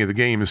the beginning of the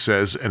game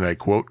says, and I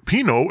quote,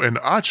 "Pino and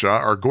Acha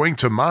are going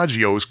to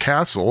Maggio's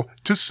castle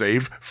to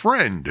save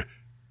friend."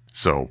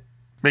 So,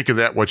 make of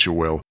that what you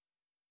will.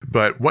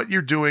 But what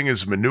you're doing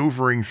is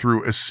maneuvering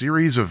through a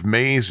series of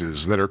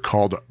mazes that are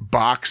called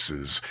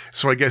boxes.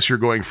 So I guess you're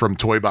going from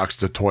toy box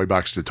to toy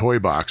box to toy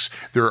box.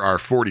 There are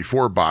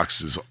 44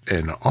 boxes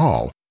in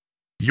all.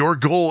 Your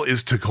goal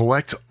is to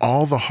collect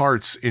all the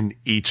hearts in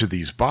each of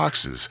these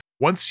boxes.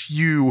 Once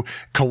you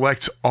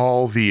collect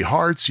all the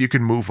hearts, you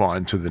can move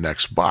on to the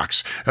next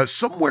box.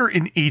 Somewhere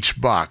in each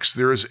box,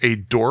 there is a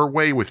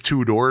doorway with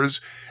 2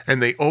 doors,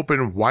 and they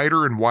open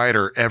wider and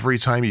wider every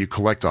time you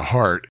collect a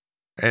heart.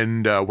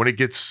 And when it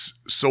gets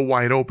so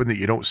wide open that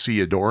you don't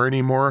see a door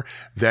anymore,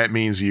 that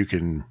means you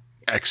can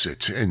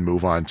exit and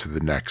move on to the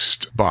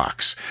next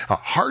box.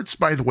 Hearts,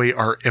 by the way,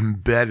 are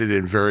embedded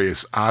in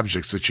various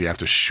objects that you have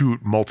to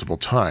shoot multiple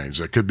times.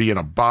 It could be in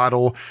a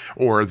bottle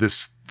or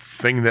this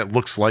thing that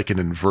looks like an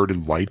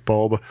inverted light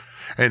bulb.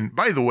 And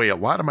by the way, a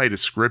lot of my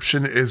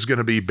description is going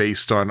to be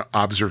based on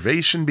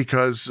observation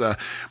because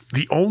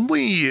the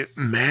only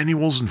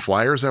manuals and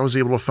flyers I was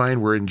able to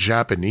find were in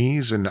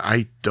Japanese, and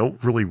I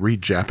don't really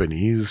read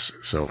Japanese.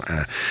 So,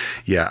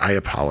 yeah, I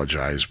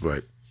apologize,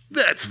 but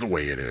that's the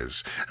way it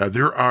is.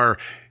 There are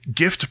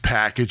gift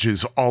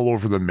packages all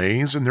over the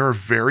maze, and there are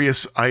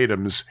various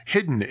items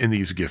hidden in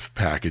these gift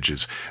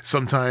packages.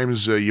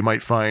 Sometimes you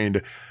might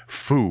find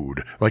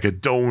food, like a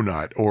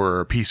donut or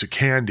a piece of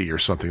candy or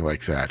something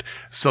like that.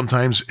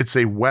 Sometimes it's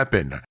a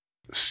weapon.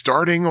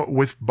 Starting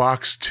with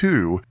box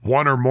 2,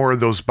 one or more of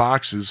those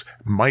boxes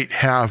might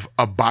have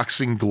a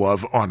boxing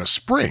glove on a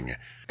spring,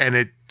 and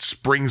it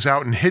springs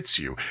out and hits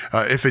you.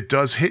 If it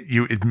does hit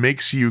you, it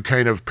makes you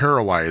kind of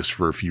paralyzed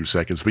for a few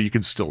seconds, but you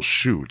can still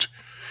shoot.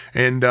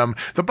 And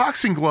the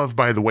boxing glove,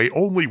 by the way,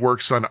 only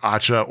works on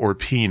Acha or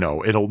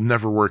Pino. It'll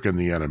never work on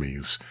the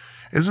enemies.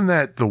 Isn't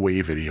that the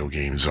way video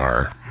games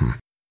are?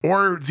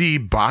 Or the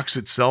box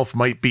itself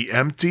might be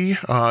empty.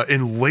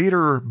 In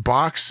later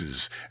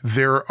boxes,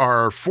 there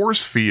are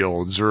force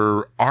fields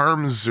or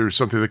arms or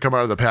something that come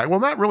out of the pack. Well,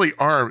 not really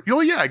arms.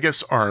 Oh, yeah, I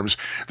guess arms.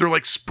 They're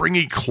like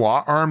springy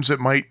claw arms that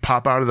might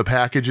pop out of the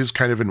packages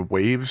kind of in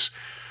waves.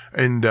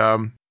 And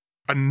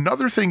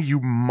another thing you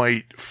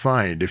might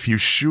find, if you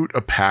shoot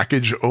a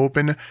package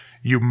open,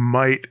 you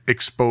might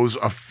expose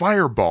a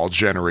fireball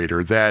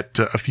generator that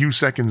a few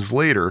seconds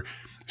later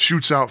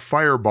shoots out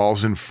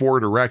fireballs in 4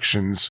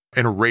 directions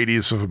in a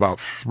radius of about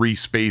 3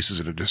 spaces,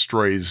 and it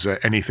destroys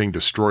anything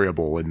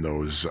destroyable in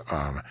those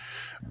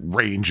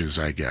ranges,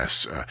 I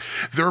guess.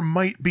 There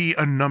might be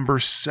a number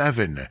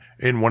 7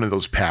 in one of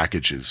those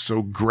packages,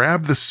 so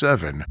grab the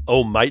 7.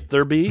 Oh, might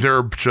there be?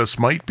 There just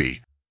might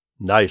be.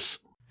 Nice.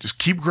 Just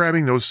keep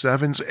grabbing those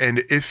 7s,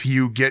 and if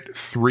you get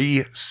 3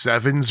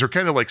 7s, they're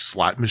kind of like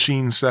slot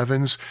machine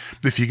 7s.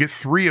 If you get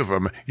 3 of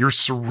them, you're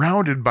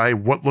surrounded by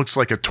what looks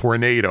like a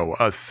tornado.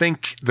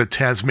 Think the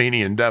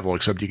Tasmanian Devil,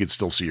 except you can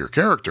still see your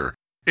character.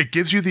 It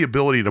gives you the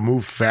ability to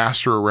move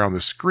faster around the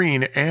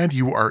screen, and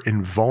you are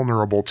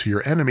invulnerable to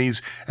your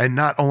enemies. And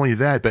not only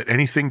that, but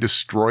anything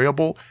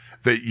destroyable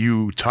that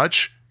you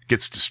touch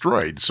gets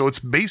destroyed. So it's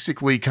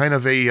basically kind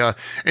of a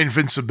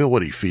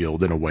invincibility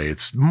field in a way.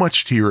 It's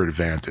much to your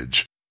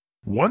advantage.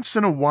 Once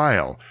in a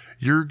while,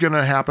 you're going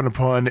to happen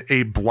upon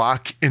a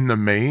block in the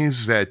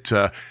maze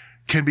that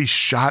can be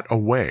shot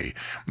away.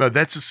 Now,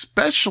 that's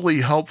especially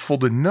helpful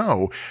to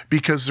know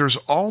because there's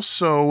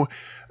also,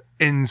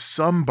 in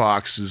some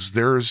boxes,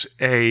 there's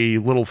a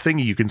little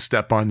thingy you can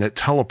step on that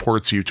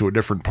teleports you to a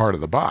different part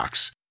of the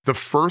box. The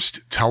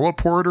first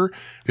teleporter,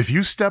 if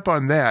you step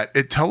on that,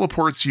 it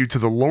teleports you to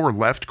the lower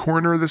left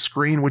corner of the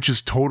screen, which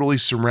is totally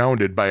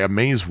surrounded by a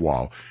maze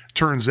wall.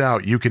 Turns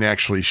out you can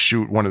actually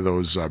shoot one of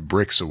those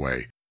bricks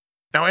away.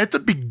 Now, at the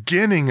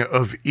beginning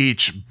of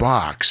each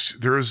box,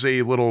 there is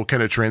a little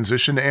kind of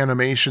transition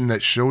animation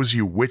that shows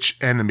you which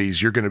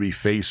enemies you're going to be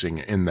facing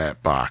in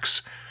that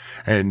box.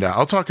 And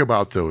I'll talk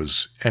about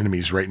those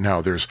enemies right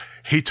now. There's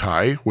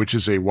Heitai, which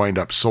is a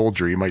wind-up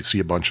soldier. You might see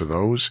a bunch of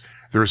those.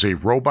 There's a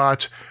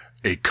robot,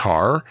 a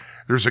car.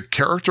 There's a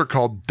character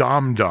called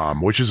Dom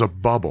Dom, which is a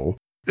bubble.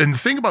 And the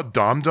thing about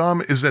Dom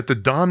Dom is that the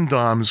Dom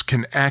Doms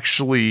can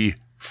actually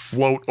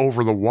float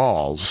over the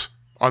walls,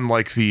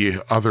 unlike the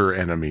other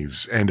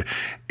enemies. And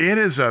it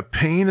is a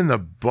pain in the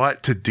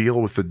butt to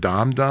deal with the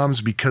Dom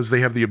Doms because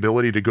they have the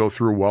ability to go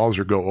through walls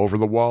or go over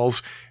the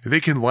walls. They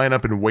can line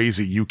up in ways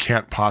that you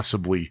can't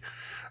possibly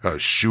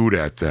shoot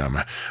at them.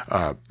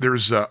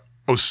 There's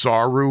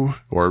Osaru,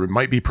 or it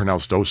might be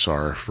pronounced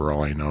Osar for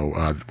all I know,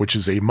 which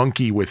is a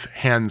monkey with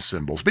hand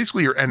symbols.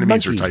 Basically, your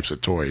enemies are types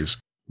of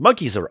toys.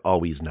 Monkeys are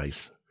always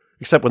nice,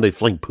 except when they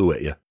fling poo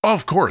at you.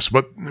 Of course,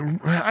 but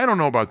I don't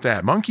know about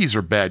that. Monkeys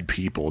are bad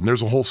people, and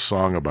there's a whole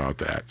song about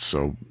that.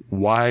 So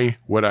why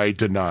would I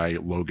deny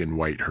Logan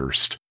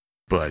Whitehurst?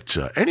 But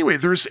anyway,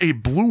 there's a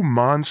blue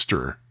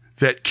monster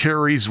that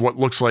carries what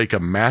looks like a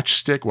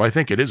matchstick. Well, I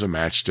think it is a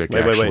matchstick,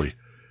 actually. Wait.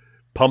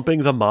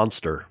 Pumping the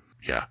monster.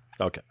 Yeah.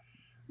 Okay.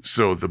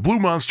 So the blue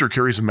monster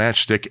carries a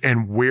matchstick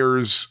and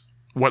wears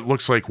what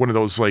looks like one of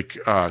those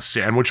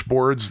sandwich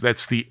boards.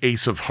 That's the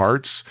Ace of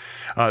Hearts.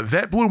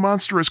 That blue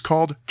monster is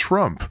called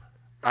Trump.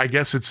 I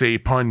guess it's a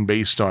pun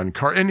based on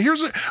car. And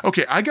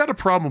okay, I got a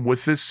problem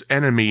with this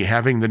enemy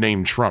having the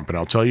name Trump, and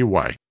I'll tell you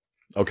why.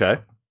 Okay.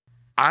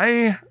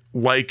 I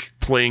like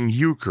playing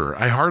euchre.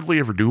 I hardly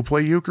ever do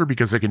play euchre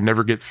because I can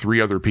never get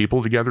 3 other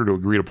people together to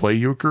agree to play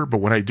euchre, but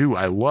when I do,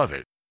 I love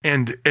it.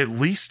 And at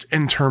least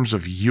in terms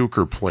of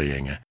euchre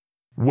playing,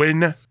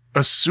 when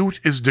a suit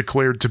is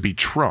declared to be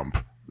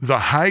Trump, the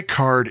high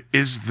card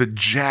is the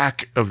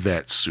jack of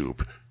that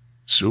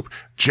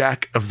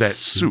jack of that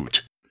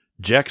suit.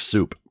 Jack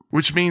soup.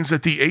 Which means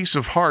that the Ace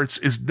of Hearts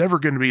is never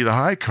going to be the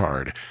high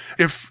card.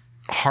 If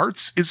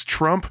Hearts is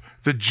Trump,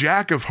 the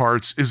Jack of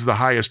Hearts is the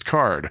highest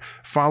card,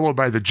 followed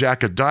by the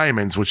Jack of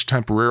Diamonds, which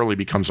temporarily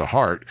becomes a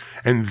heart,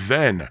 and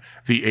then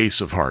the Ace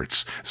of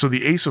Hearts. So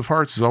the Ace of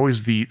Hearts is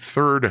always the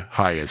 3rd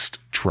highest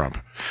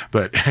Trump.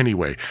 But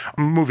anyway,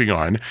 moving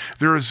on.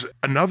 There is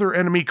another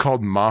enemy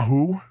called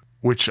Mahu.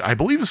 which I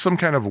believe is some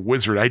kind of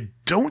wizard. I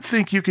don't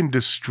think you can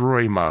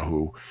destroy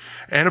Mahu.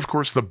 And of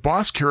course, the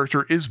boss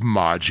character is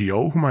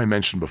Maggio, whom I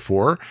mentioned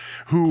before,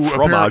 who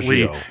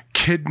apparently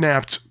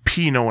kidnapped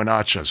Pino and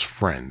Acha's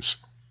friends.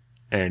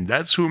 And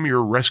that's whom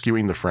you're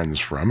rescuing the friends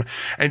from.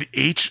 And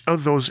each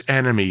of those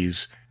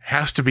enemies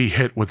has to be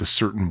hit with a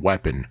certain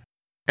weapon.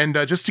 And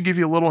just to give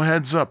you a little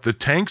heads up, the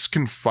tanks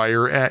can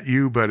fire at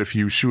you, but if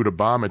you shoot a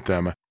bomb at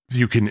them,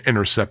 you can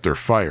intercept their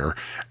fire.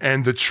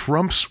 And the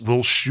Trumps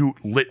will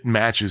shoot lit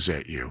matches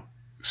at you.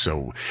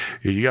 So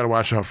you got to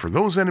watch out for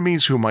those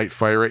enemies who might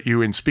fire at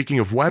you. And speaking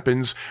of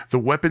weapons, the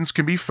weapons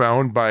can be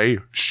found by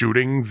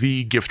shooting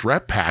the gift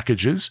wrap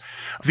packages.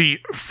 The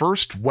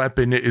first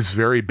weapon is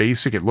very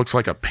basic. It looks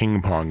like a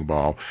ping pong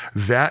ball.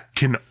 That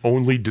can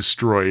only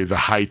destroy the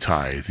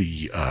Haitai,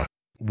 the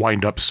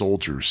wind-up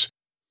soldiers.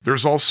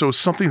 There's also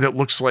something that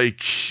looks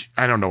like,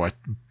 I don't know,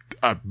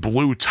 a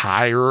blue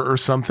tire or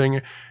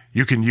something.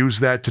 You can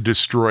use that to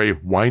destroy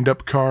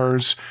wind-up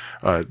cars.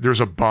 There's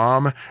a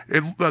bomb.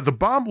 The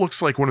bomb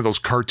looks like one of those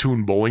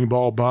cartoon bowling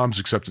ball bombs,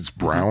 except it's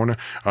brown.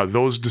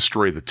 Those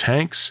destroy the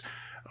tanks.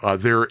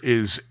 There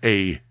is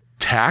a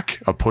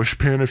tack, a push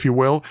pin, if you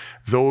will.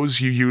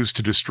 Those you use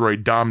to destroy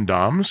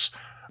dom-doms.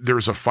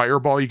 There's a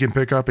fireball you can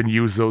pick up and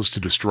use those to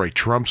destroy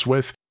Trumps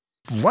with.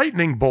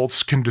 Lightning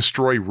bolts can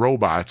destroy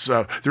robots.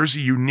 There's a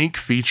unique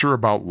feature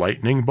about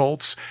lightning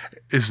bolts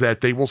is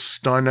that they will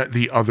stun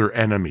the other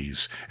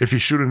enemies. If you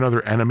shoot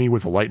another enemy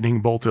with a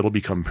lightning bolt, it'll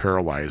become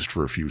paralyzed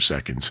for a few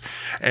seconds.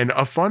 And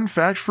a fun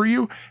fact for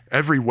you,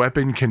 every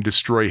weapon can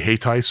destroy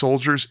Heitai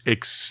soldiers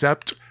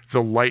except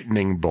the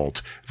lightning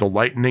bolt. The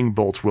lightning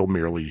bolt will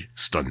merely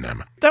stun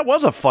them. That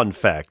was a fun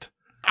fact.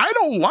 I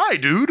don't lie,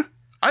 dude.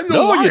 I'm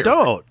no liar. No, you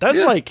don't.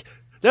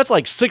 That's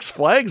like Six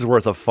Flags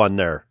worth of fun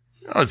there.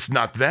 Oh, it's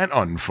not that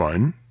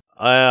unfun.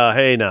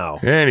 Hey now.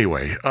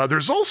 Anyway,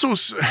 there's also,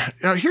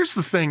 here's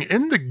the thing.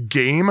 In the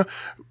game,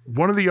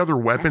 one of the other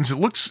weapons,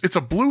 it's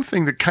a blue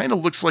thing that kind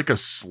of looks like a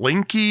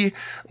slinky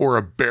or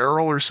a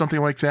barrel or something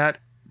like that,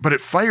 but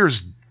it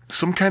fires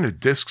some kind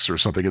of discs or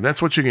something, and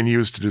that's what you can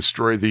use to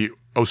destroy the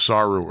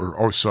Osaru or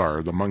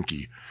Osar, the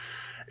monkey.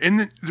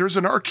 There's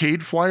an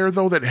arcade flyer,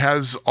 though, that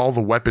has all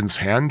the weapons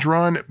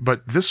hand-drawn,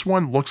 but this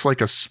one looks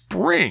like a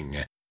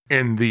spring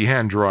in the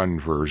hand-drawn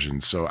version,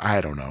 so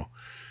I don't know.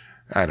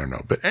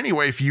 But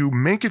anyway, if you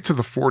make it to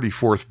the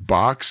 44th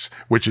box,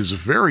 which is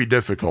very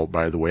difficult,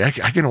 by the way, I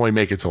can only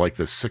make it to like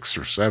the 6th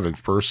or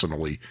 7th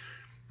personally.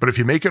 But if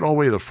you make it all the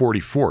way to the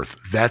 44th,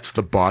 that's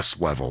the boss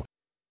level.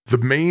 The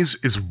maze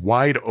is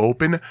wide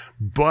open,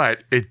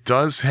 but it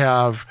does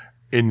have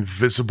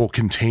invisible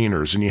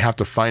containers, and you have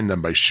to find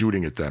them by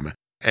shooting at them.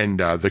 And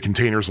the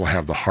containers will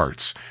have the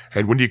hearts.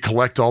 And when you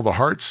collect all the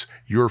hearts,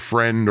 your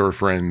friend or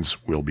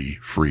friends will be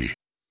free.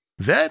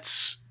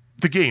 That's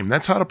the game.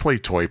 That's how to play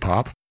Toy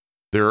Pop.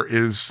 There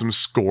is some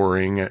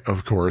scoring,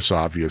 of course,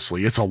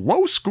 obviously. It's a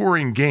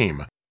low-scoring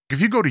game. If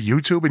you go to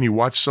YouTube and you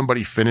watch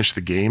somebody finish the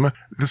game,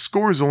 the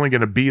score is only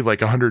going to be like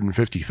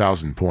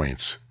 150,000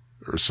 points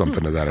or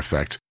something to that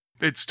effect.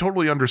 It's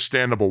totally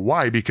understandable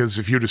why, because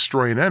if you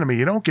destroy an enemy,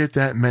 you don't get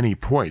that many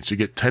points. You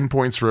get 10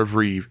 points for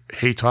every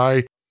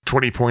Heitai,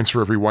 20 points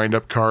for every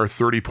wind-up car,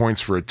 30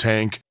 points for a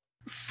tank,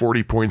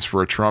 40 points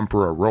for a Trump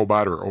or a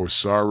robot or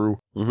Osaru,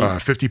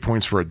 50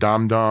 points for a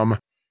dom-dom.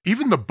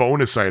 Even the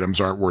bonus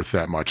items aren't worth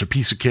that much. A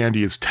piece of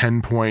candy is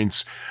 10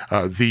 points.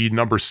 The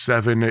number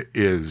 7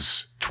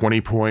 is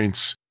 20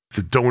 points.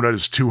 The donut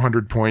is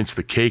 200 points.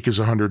 The cake is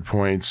 100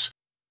 points.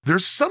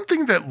 There's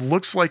something that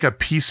looks like a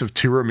piece of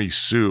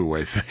tiramisu,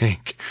 I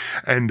think.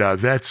 And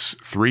that's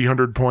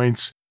 300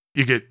 points.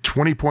 You get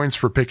 20 points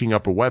for picking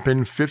up a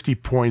weapon, 50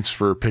 points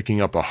for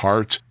picking up a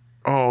heart.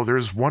 Oh,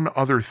 there's one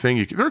other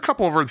thing. There are a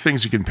couple of other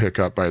things you can pick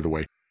up, by the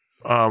way.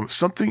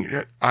 Something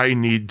that I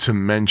need to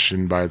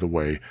mention, by the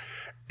way,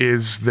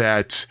 is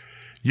that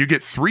you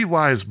get 3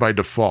 lives by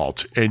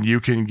default, and you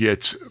can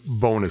get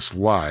bonus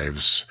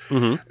lives.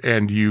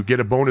 And you get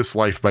a bonus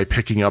life by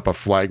picking up a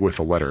flag with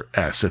a letter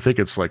S. I think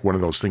it's like one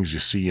of those things you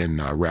see in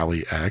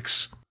Rally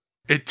X.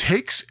 It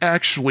takes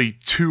actually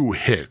 2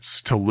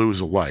 hits to lose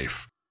a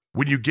life.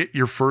 When you get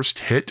your first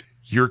hit,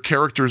 your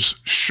character's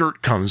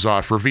shirt comes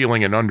off,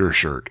 revealing an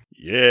undershirt.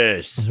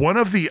 Yes. One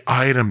of the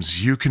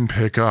items you can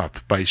pick up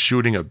by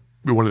shooting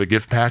one of the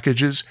gift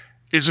packages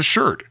is a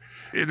shirt.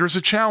 There's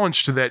a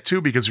challenge to that,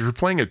 too, because if you're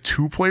playing a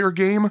 2-player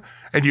game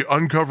and you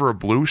uncover a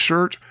blue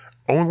shirt,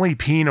 only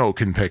Pino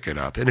can pick it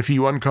up. And if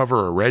you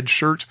uncover a red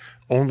shirt,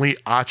 only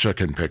Acha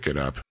can pick it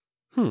up.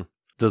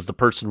 Does the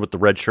person with the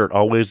red shirt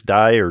always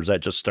die, or is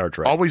that just Star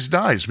Trek? Always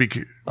dies.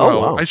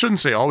 Wow. I shouldn't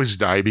say always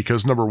die,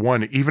 because number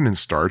one, even in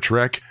Star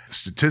Trek,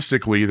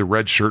 statistically, the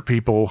red shirt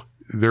people,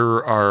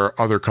 there are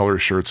other color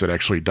shirts that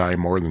actually die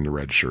more than the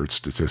red shirts,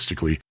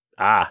 statistically.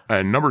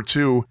 And number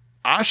two,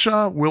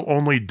 Asha will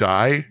only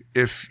die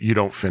if you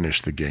don't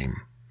finish the game.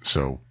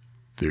 So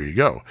there you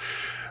go.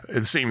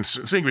 The same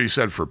thing you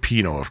said for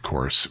Pino, of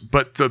course.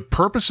 But the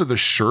purpose of the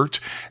shirt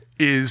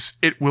is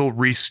it will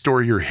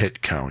restore your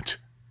hit count.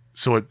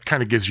 So it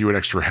kind of gives you an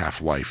extra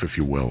half-life, if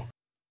you will.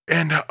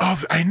 And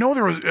I know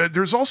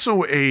there's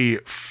also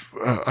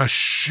a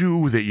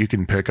shoe that you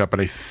can pick up,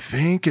 and I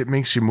think it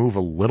makes you move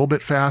a little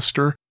bit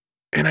faster.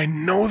 And I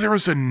know there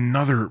was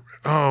another,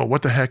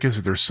 what the heck is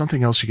it? There's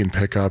something else you can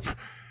pick up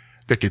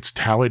that gets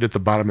tallied at the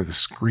bottom of the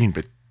screen,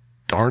 but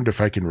darned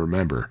if I can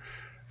remember,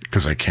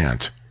 because I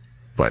can't.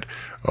 But,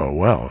 oh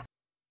well.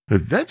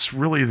 That's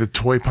really the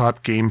Toy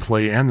Pop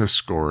gameplay and the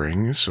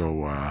scoring,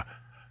 so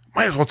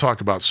might as well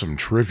talk about some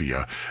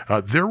trivia.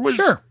 There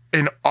was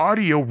an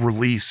audio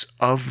release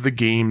of the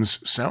game's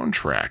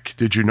soundtrack.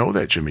 Did you know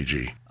that, Jimmy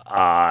G?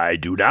 I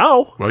do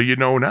now. Well, you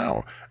know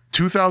now.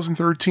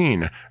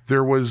 2013,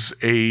 there was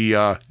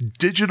a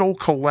digital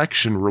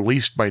collection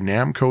released by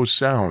Namco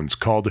Sounds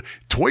called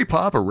Toy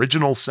Pop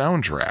Original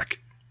Soundtrack.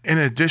 In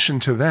addition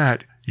to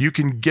that, you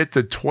can get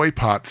the Toy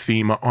Pop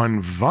theme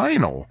on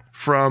vinyl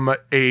from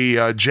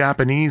a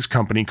Japanese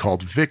company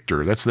called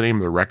Victor. That's the name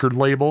of the record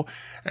label.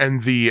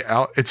 And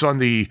it's on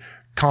the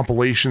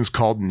compilations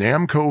called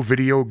Namco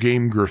Video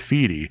Game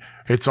Graffiti.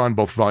 It's on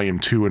both Volume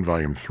 2 and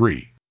Volume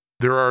 3.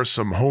 There are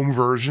some home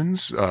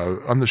versions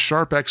on the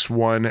Sharp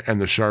X1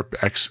 and the Sharp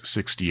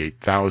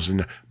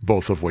X68000,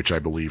 both of which I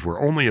believe were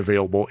only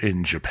available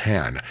in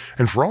Japan.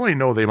 And for all I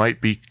know, they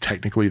might be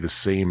technically the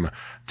same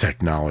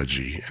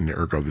technology and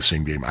ergo the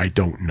same game. I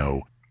don't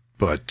know.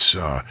 But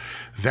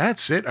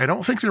that's it. I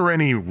don't think there are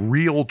any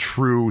real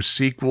true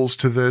sequels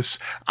to this.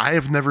 I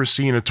have never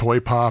seen a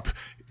Toy Pop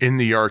in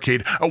the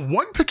arcade.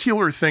 One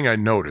peculiar thing I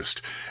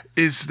noticed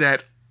is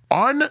that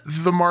on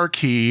the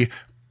marquee,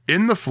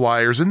 in the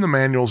flyers, in the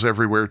manuals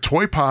everywhere,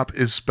 Toy Pop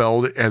is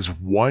spelled as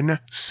one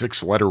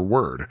 6-letter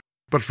word.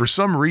 But for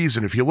some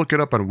reason, if you look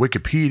it up on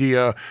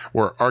Wikipedia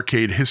or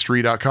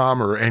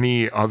arcadehistory.com or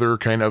any other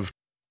kind of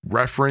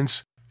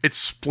reference, it's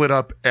split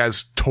up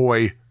as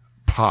Toy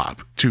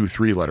Pop, 2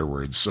 3-letter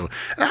words. So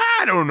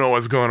I don't know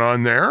what's going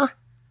on there.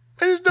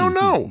 I just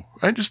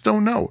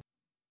don't know.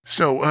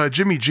 So,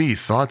 Jimmy G,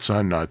 thoughts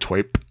on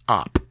Toy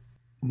Pop?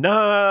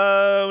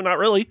 No, not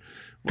really.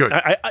 Good.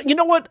 I you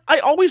know what? I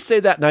always say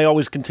that, and I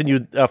always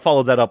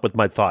follow that up with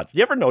my thoughts.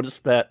 You ever notice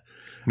that?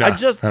 No, I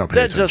don't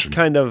pay attention.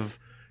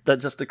 That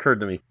just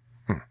occurred to me.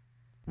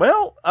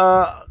 Well,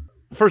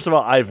 first of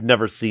all, I've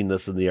never seen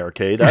this in the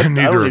arcade.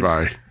 Neither have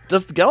I.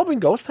 Does the Galloping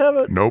Ghost have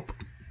it? Nope.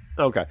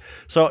 Okay.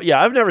 So,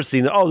 yeah, I've never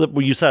seen it. Oh,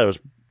 well, you said it was,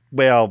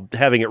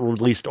 having it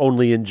released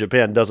only in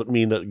Japan doesn't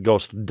mean that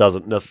Ghost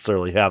doesn't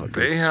necessarily have it.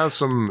 They have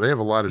a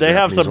lot of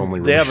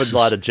Japanese-only releases. They have a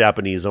lot of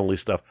Japanese-only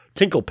stuff.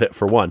 Tinkle Pit,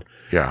 for one.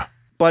 Yeah.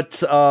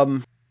 But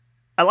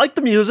I like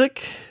the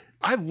music.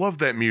 I love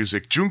that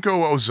music.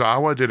 Junko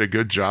Ozawa did a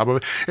good job of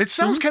it. It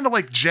sounds kind of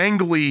like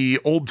jangly,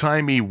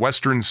 old-timey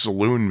Western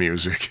saloon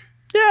music.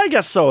 Yeah, I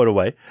guess so in a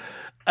way.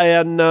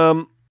 And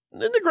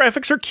the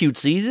graphics are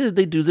cutesy.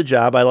 They do the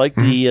job. I like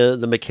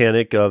the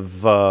mechanic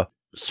of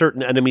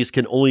certain enemies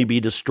can only be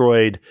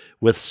destroyed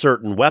with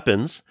certain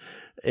weapons.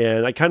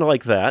 And I kind of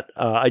like that.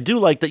 I do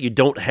like that you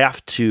don't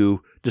have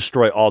to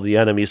destroy all the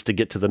enemies to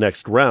get to the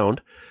next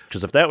round.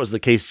 Because if that was the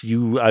case,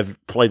 I've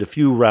played a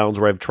few rounds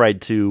where I've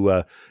tried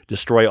to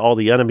destroy all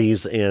the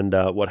enemies, and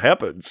what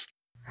happens?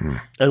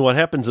 And what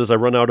happens is I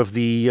run out of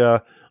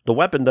the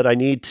weapon that I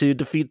need to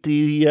defeat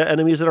the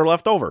enemies that are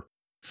left over.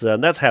 So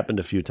and that's happened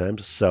a few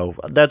times. So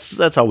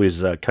that's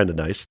always kind of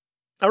nice.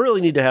 I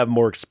really need to have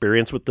more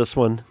experience with this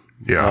one.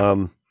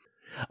 Yeah.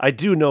 I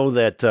do know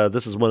that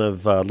this is one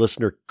of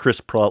listener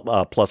Chris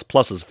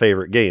Plus's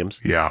favorite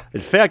games. Yeah. In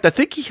fact, I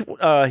think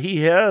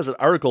he has an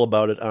article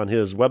about it on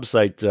his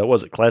website.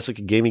 Was it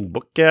Classic Gaming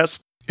Bookcast?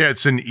 Yeah,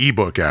 it's an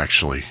ebook,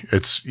 actually.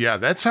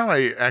 That's how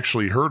I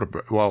actually heard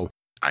about it. Well,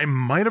 I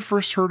might have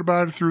first heard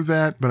about it through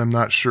that, but I'm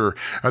not sure.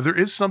 There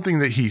is something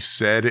that he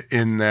said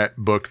in that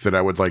book that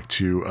I would like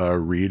to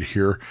read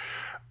here.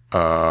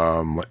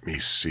 Let me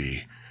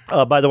see.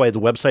 By the way, the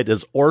website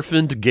is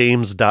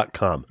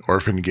orphanedgames.com.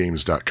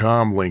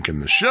 Orphanedgames.com, link in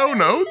the show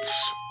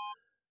notes.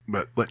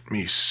 But let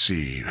me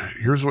see.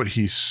 Here's what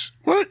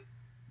what?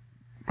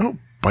 Oh,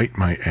 bite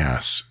my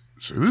ass.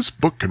 So this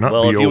book cannot be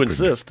opened. Well, if you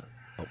insist.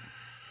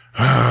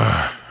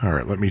 All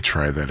right, let me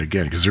try that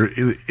again, because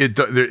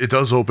it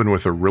does open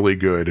with a really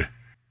good...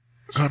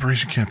 This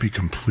operation can't be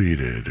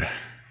completed.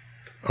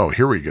 Oh,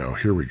 here we go.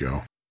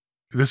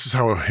 This is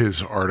how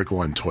his article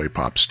on Toy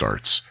Pop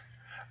starts.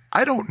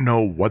 I don't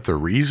know what the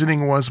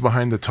reasoning was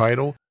behind the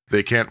title.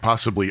 They can't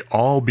possibly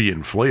all be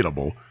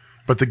inflatable,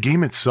 but the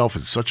game itself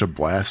is such a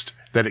blast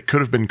that it could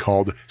have been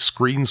called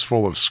Screens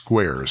Full of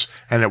Squares,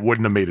 and it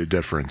wouldn't have made a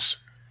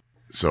difference.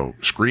 So,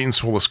 Screens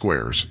Full of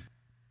Squares.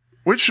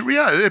 Which,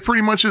 yeah, it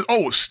pretty much is.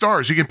 Oh,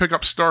 stars. You can pick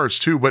up stars,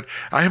 too, but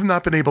I have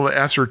not been able to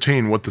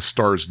ascertain what the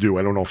stars do.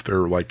 I don't know if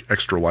they're, like,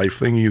 extra life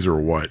thingies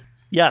or what.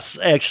 Yes,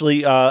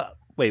 actually,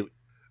 wait.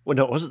 Well,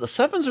 no, was it the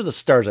sevens or the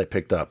stars I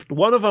picked up?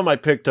 One of them I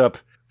picked up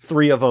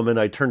 3 of them, and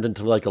I turned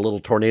into like a little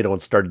tornado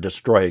and started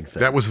destroying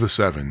things. That was the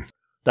 7.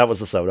 That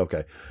was the 7,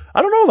 okay.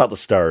 I don't know about the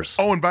stars.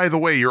 Oh, and by the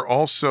way, you're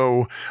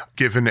also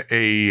given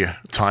a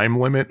time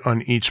limit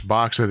on each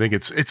box. I think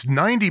it's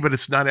 90, but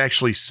it's not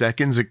actually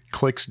seconds. It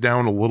clicks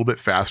down a little bit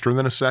faster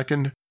than a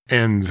second.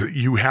 And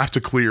you have to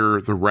clear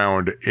the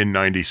round in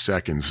 90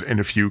 seconds. And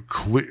if you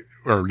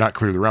not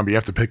clear the round, but you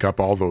have to pick up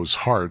all those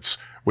hearts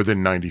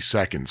within 90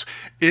 seconds.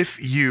 If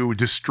you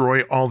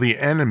destroy all the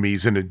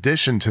enemies in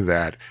addition to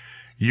that,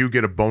 you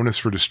get a bonus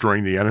for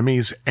destroying the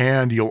enemies,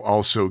 and you'll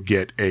also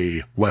get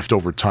a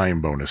leftover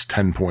time bonus,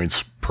 10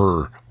 points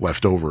per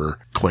leftover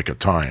click of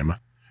time.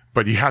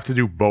 But you have to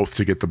do both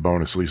to get the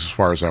bonus, at least as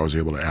far as I was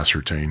able to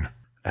ascertain.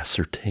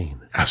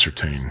 Ascertain.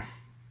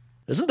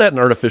 Isn't that an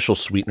artificial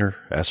sweetener,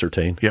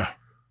 ascertain? Yeah.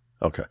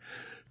 Okay.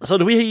 So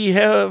do we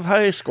have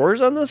high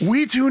scores on this?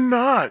 We do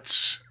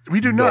not.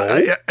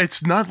 No?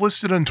 It's not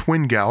listed on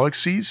Twin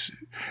Galaxies.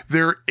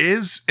 There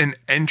is an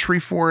entry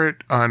for it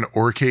on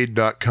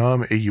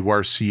Aurcade.com,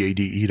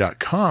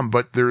 AURCADE.com,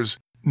 but there's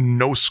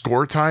no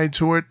score tied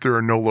to it. There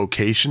are no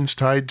locations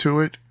tied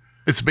to it.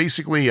 It's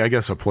basically, I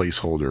guess, a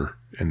placeholder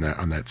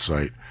on that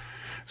site.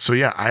 So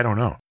yeah, I don't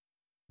know.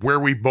 Where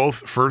we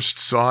both first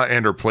saw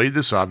and or played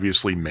this,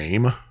 obviously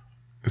MAME.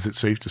 Is it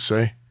safe to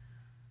say?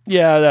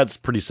 Yeah, that's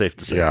pretty safe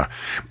to say. Yeah.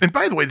 And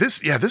by the way,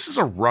 this is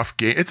a rough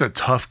game. It's a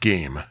tough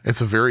game.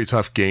 It's a very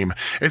tough game.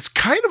 It's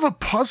kind of a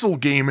puzzle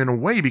game in a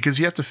way because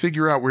you have to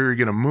figure out where you're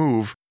going to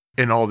move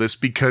in all this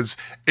because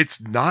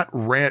it's not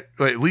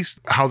at least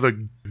how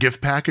the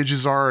gift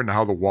packages are and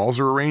how the walls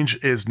are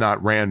arranged is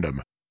not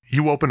random.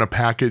 You open a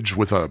package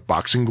with a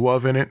boxing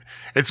glove in it,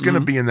 it's going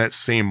to be in that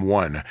same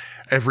one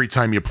every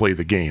time you play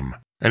the game.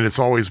 And it's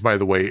always, by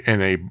the way,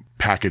 in a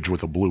package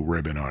with a blue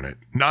ribbon on it.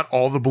 Not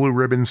all the blue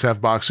ribbons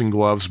have boxing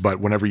gloves, but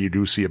whenever you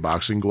do see a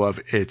boxing glove,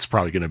 it's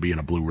probably going to be in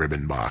a blue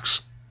ribbon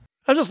box.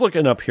 I'm just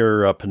looking up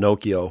here,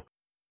 Pinocchio.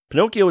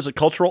 Pinocchio is a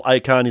cultural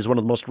icon. He's one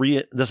of the most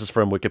this is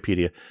from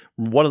Wikipedia,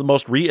 one of the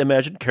most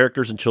reimagined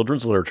characters in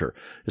children's literature.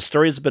 His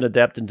story has been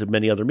adapted into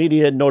many other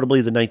media, notably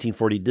the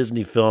 1940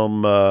 Disney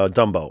film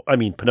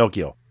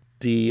Pinocchio.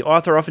 The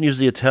author often used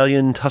the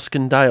Italian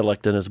Tuscan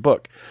dialect in his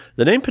book.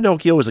 The name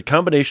Pinocchio is a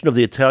combination of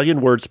the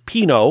Italian words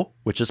Pino,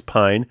 which is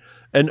pine,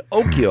 and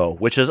Occhio,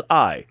 which is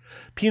eye.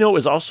 Pino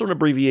is also an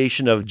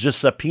abbreviation of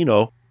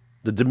Giuseppino,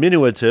 the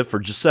diminutive for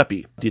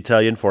Giuseppe, the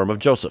Italian form of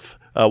Joseph.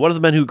 One of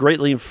the men who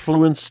greatly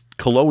influenced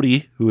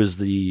Collodi,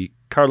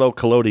 Carlo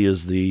Collodi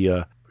is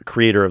the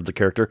creator of the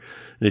character.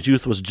 In his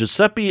youth was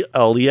Giuseppe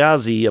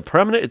Aliazzi, a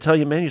prominent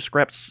Italian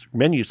manuscript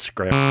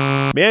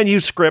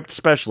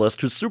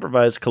specialist who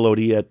supervised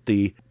Collodi at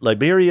the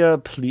Liberia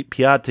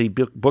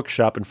Piatti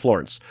bookshop in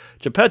Florence.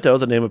 Geppetto,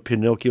 the name of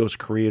Pinocchio's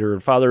creator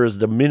and father, is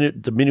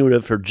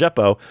diminutive for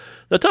Geppo,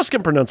 the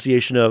Tuscan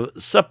pronunciation of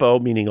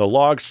seppo, meaning a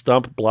log,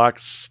 stump, block,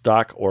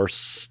 stock, or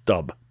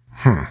stub.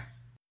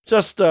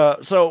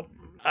 So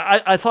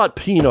I thought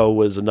Pino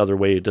was another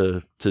way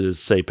to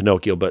say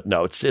Pinocchio, but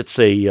no, it's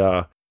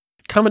a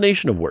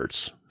combination of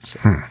words. So.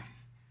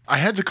 I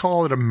had to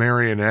call it a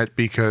marionette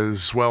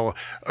because, well,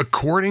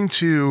 according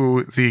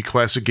to the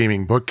Classic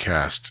Gaming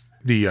Bookcast,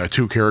 the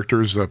two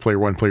characters, player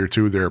 1, player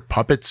 2, they're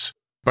puppets,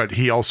 but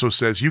he also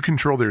says you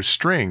control their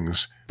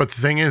strings, but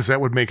the thing is, that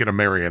would make it a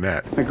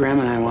marionette. My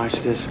grandma and I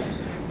watched this.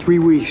 3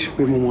 weeks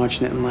we've been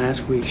watching it, and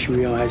last week she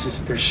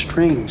realizes they're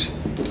strings.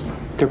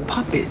 They're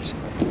puppets.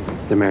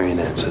 The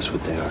marionettes, that's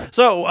what they are.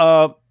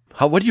 So,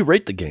 what do you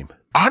rate the game?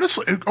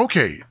 Honestly,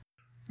 okay.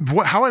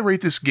 How I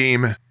rate this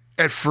game,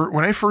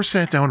 when I first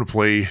sat down to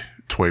play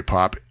Toy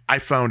Pop, I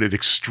found it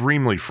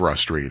extremely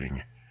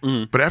frustrating.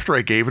 But after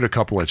I gave it a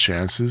couple of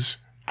chances,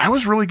 I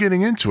was really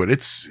getting into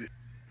it.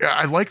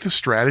 I like the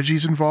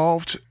strategies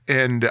involved,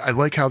 and I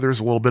like how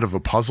there's a little bit of a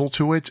puzzle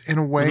to it in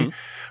a way.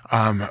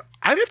 I'd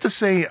have to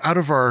say, out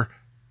of our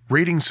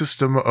rating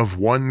system of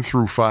 1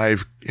 through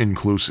 5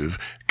 inclusive,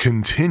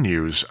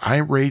 continues, I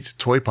rate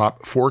Toy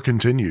Pop 4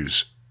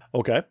 continues.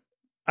 Okay.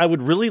 I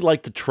would really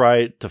like to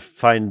try to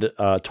find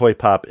Toy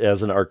Pop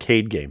as an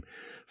arcade game.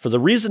 For the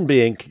reason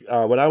being,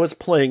 when I was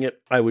playing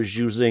it, I was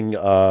using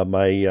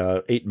my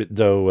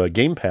 8BitDo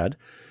gamepad.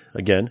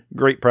 Again,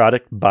 great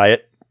product. Buy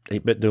it.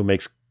 8BitDo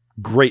makes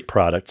great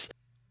products.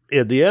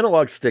 The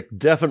analog stick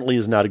definitely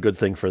is not a good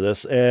thing for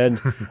this. And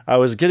I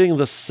was getting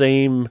the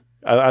same...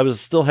 I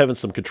was still having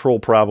some control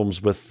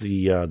problems with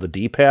the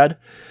D-pad.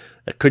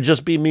 It could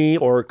just be me,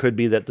 or it could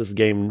be that this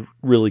game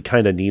really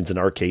kind of needs an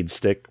arcade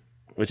stick,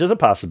 which is a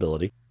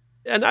possibility.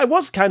 And I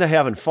was kind of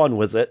having fun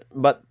with it,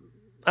 but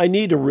I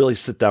need to really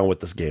sit down with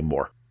this game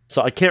more.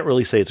 So I can't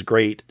really say it's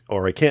great,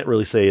 or I can't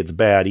really say it's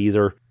bad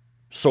either.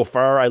 So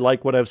far, I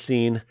like what I've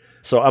seen.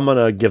 So I'm going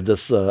to give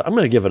this, I'm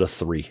going to give it a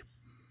 3.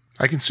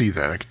 I can see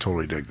that. I can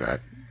totally dig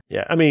that.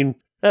 Yeah, I mean,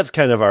 that's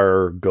kind of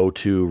our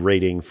go-to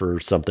rating for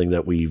something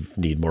that we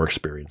need more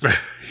experience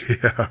with.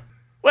 Yeah.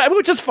 Well,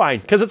 which is fine,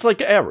 because it's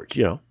like average,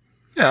 you know.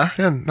 Yeah,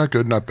 not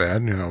good, not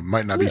bad. You know, it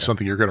might not be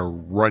something you're going to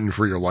run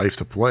for your life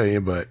to play,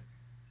 but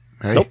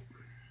hey. Nope.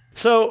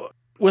 So,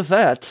 with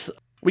that,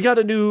 we got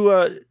a new...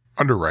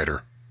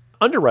 Underwriter,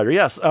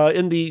 yes.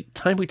 In the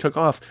time we took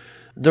off,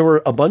 there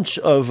were a bunch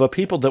of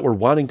people that were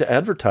wanting to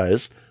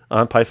advertise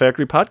on Pie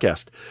Factory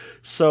Podcast.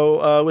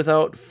 So,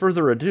 without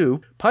further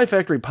ado, Pie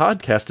Factory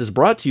Podcast is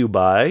brought to you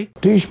by...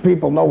 These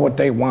people know what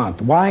they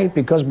want. Why?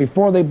 Because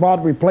before they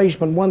bought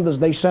replacement windows,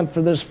 they sent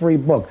for this free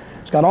book.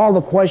 It's got all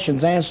the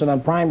questions answered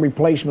on prime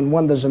replacement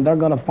windows, and they're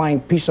going to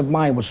find peace of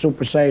mind with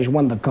Super Sage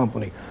Window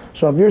Company.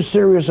 So if you're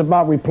serious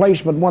about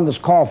replacement one, that's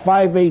call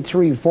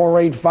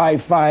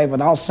 583-4855,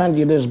 and I'll send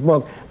you this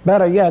book.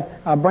 Better yet,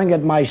 I'll bring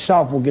it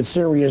myself. We'll get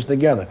serious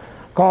together.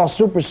 Call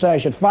Super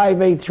Sash at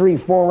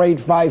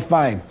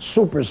 583-4855.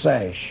 Super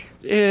Sash.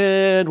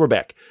 And we're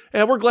back.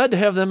 And we're glad to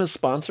have them as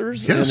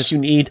sponsors. Yes. And if you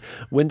need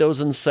windows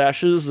and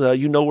sashes,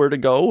 you know where to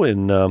go.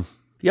 And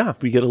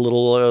we get a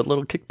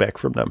little kickback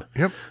from them.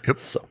 Yep.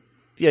 So,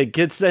 yeah,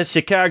 it's that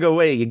Chicago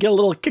way. You get a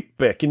little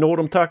kickback. You know what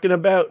I'm talking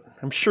about?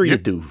 I'm sure you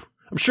do.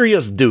 I'm sure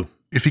you do.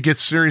 If you get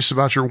serious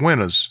about your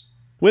windows.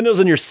 Windows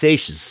and your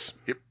sashes.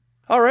 Yep.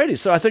 Alrighty,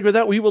 so I think with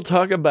that we will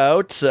talk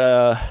about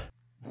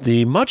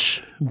the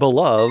much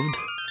beloved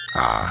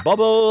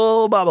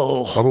Bubble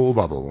Bobble. Bubble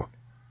Bobble.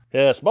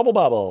 Yes, Bubble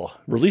Bobble.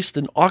 Released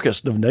in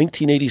August of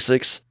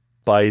 1986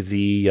 by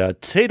the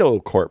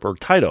Taito Corp, or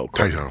Taito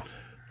Corp.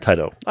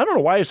 Taito. I don't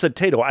know why I said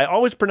Taito. I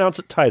always pronounce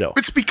it Taito.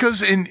 It's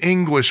because in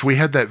English we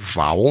had that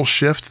vowel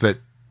shift that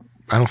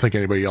I don't think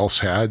anybody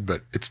else had,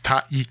 but it's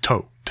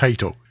Taito.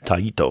 Taito.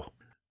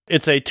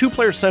 It's a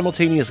 2-player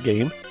simultaneous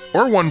game.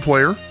 Or 1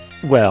 player.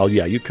 Well,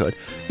 yeah, you could.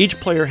 Each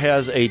player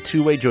has a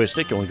 2-way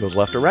joystick. It only goes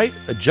left or right,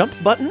 a jump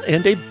button,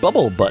 and a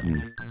bubble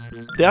button.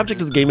 The object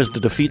of the game is to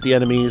defeat the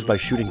enemies by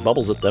shooting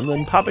bubbles at them,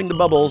 then popping the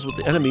bubbles with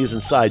the enemies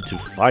inside to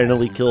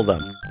finally kill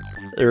them.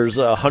 There's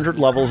 100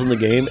 levels in the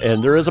game,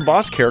 and there is a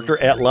boss character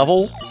at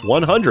level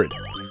 100.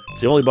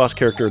 It's the only boss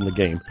character in the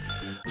game.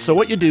 So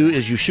what you do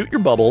is you shoot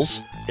your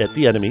bubbles at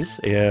the enemies,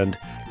 and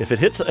if it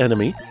hits the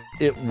enemy,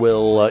 it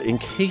will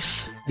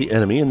encase the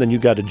enemy, and then you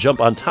got to jump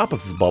on top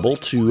of the bubble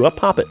to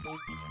pop it.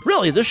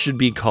 Really, this should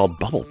be called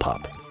Bubble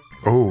Pop.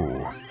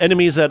 Oh.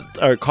 Enemies that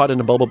are caught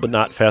in a bubble but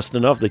not fast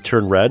enough, they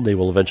turn red. They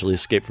will eventually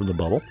escape from the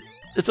bubble.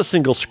 It's a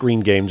single-screen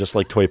game, just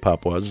like Toy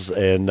Pop was,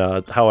 and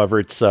however,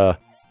 it's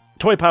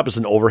Toy Pop is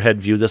an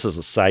overhead view. This is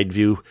a side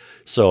view,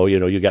 so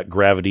you got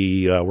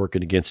gravity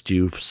working against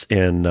you,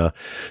 and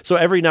so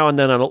every now and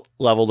then on a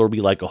level there'll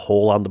be like a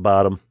hole on the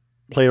bottom.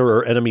 Player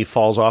or enemy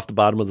falls off the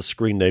bottom of the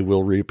screen, they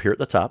will reappear at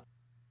the top.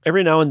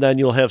 Every now and then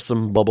you'll have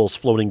some bubbles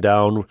floating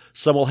down.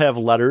 Some will have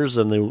letters,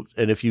 and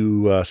if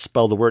you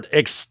spell the word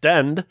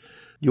extend,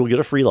 you'll get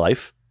a free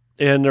life.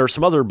 And there are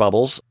some other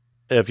bubbles.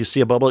 If you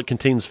see a bubble that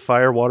contains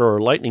fire, water, or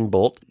lightning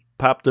bolt,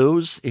 pop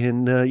those,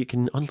 and you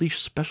can unleash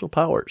special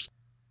powers.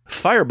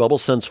 Fire bubble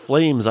sends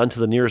flames onto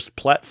the nearest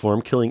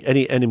platform, killing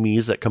any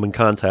enemies that come in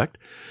contact.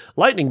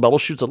 Lightning bubble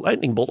shoots a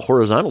lightning bolt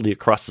horizontally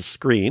across the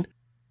screen.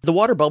 The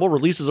water bubble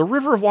releases a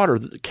river of water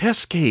that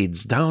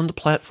cascades down the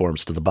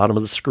platforms to the bottom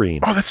of the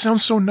screen. Oh, that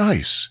sounds so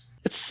nice.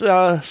 It's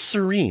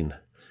serene.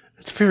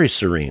 It's very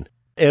serene.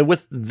 And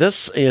with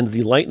this and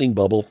the lightning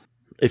bubble,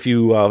 if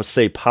you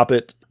say pop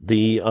it,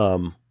 the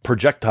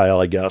projectile,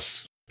 I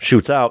guess,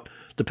 shoots out.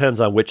 Depends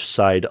on which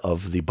side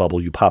of the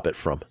bubble you pop it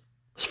from.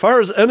 As far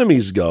as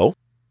enemies go,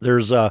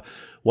 there's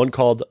one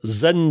called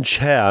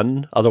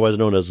Zen-chan, otherwise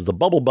known as the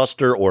Bubble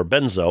Buster or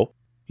Benzo.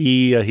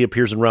 He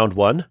appears in round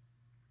 1.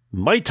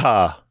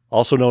 Maita,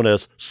 also known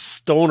as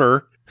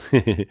Stoner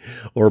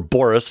or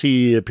Boris,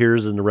 he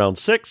appears in round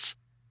 6.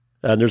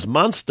 And there's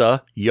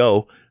Monsta,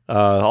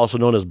 also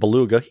known as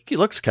Beluga. He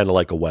looks kind of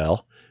like a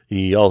whale.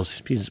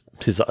 His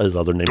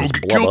other name is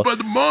Don't get Blubba. killed by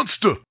the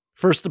monster.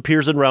 First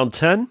appears in round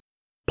 10.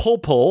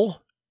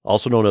 Pol,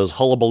 also known as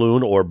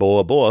Hullaballoon or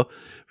Boa Boa.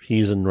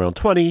 He's in round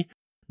 20.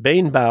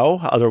 Bane Bao,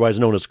 otherwise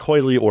known as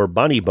Coily or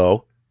Bonnie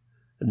Bo.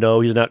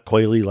 No, he's not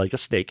coily like a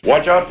snake.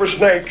 Watch out for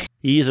snakes.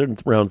 He's in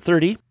round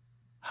 30.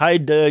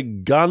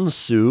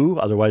 Haidegansu,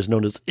 otherwise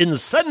known as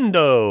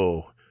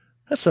Incendo.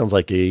 That sounds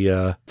like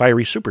a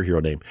fiery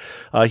superhero name.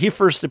 He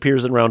first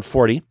appears in round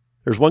 40.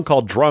 There's one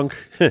called Drunk.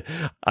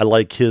 I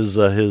like his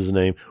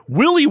name.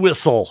 Willy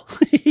Whistle.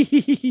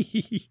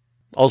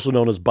 Also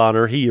known as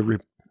Bonner.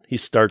 He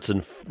starts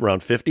in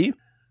round 50.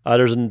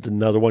 There's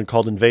another one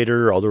called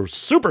Invader. There's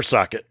Super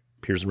Socket.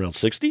 Appears in round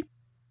 60.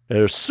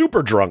 There's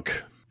Super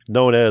Drunk,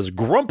 known as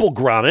Grumple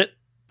Grommet.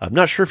 I'm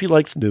not sure if he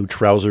likes new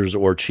trousers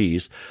or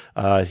cheese.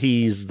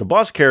 He's the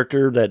boss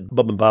character that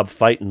Bub and Bob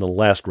fight in the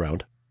last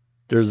round.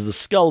 There's the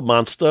Skull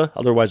Monster,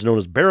 otherwise known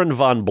as Baron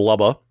von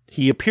Blubba.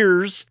 He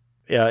appears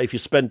if you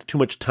spend too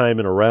much time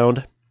in a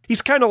round.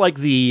 He's kind of like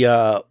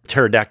the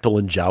pterodactyl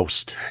in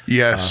Joust.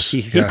 Yes.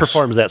 He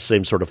performs that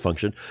same sort of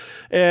function.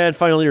 And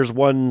finally, there's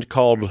one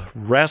called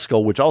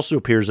Rascal, which also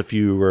appears if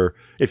you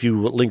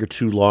linger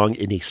too long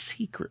in a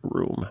secret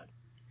room,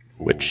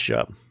 which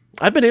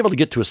I've been able to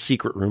get to a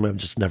secret room. I've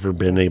just never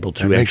been able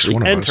to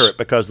actually enter it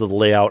because of the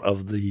layout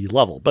of the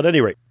level. But at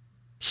any rate,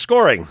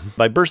 scoring.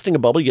 By bursting a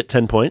bubble, you get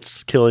 10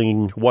 points.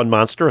 Killing one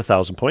monster,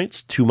 1,000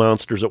 points. 2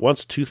 monsters at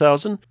once,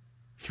 2,000.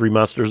 3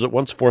 monsters at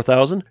once,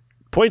 4,000.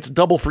 Points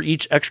double for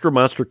each extra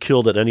monster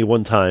killed at any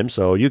one time.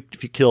 So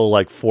if you kill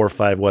like 4 or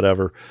 5,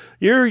 whatever,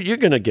 you're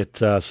going to get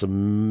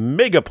some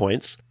mega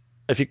points.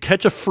 If you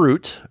catch a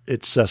fruit,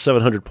 it's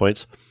 700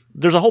 points.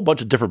 There's a whole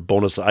bunch of different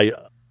bonus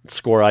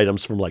score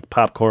items from like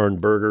popcorn,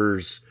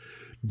 burgers,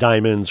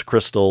 diamonds,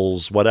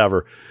 crystals,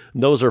 whatever.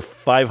 And those are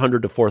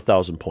 500 to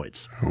 4,000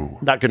 points. Ooh.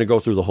 Not going to go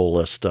through the whole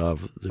list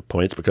of the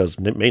points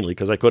mainly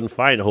because I couldn't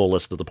find a whole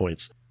list of the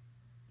points.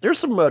 There's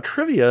some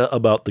trivia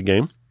about the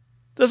game.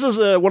 This is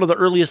one of the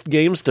earliest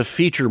games to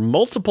feature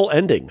multiple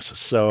endings.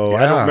 So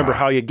I don't remember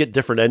how you get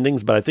different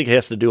endings, but I think it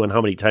has to do on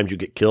how many times you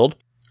get killed.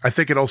 I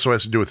think it also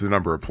has to do with the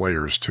number of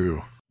players,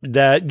 too.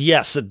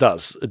 Yes, it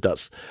does. It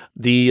does.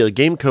 The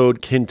game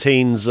code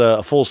contains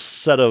a full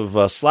set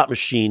of slot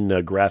machine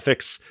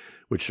graphics,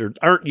 which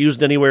aren't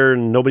used anywhere,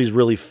 and nobody's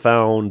really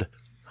found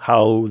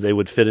how they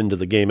would fit into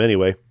the game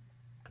anyway.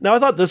 Now, I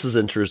thought this is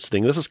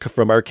interesting. This is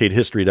from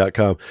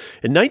ArcadeHistory.com.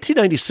 In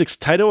 1996,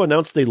 Taito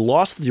announced they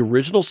lost the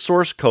original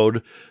source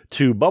code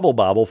to Bubble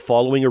Bobble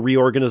following a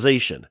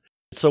reorganization.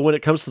 So when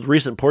it comes to the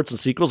recent ports and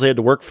sequels, they had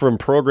to work from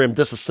program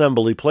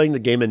disassembly, playing the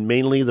game in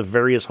mainly the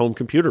various home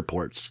computer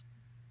ports.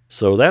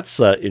 So that's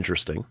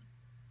interesting.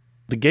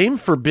 The game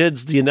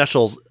forbids the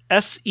initials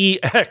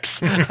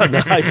SEX on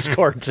the high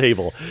score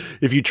table.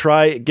 If you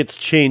try, it gets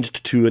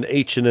changed to an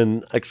H and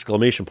an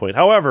exclamation point.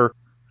 However,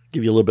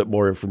 give you a little bit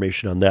more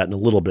information on that in a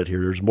little bit here.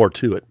 There's more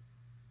to it.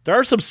 There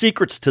are some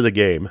secrets to the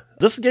game.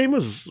 This game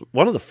was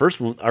one of the first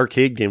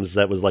arcade games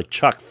that was like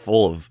chock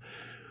full of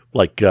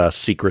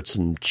secrets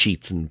and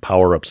cheats and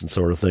power-ups and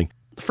sort of thing.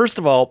 First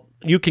of all,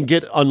 you can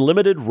get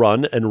unlimited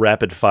run and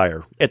rapid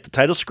fire. At the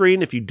title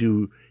screen, if you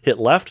do hit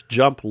left,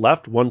 jump,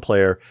 left, one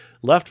player,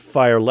 left,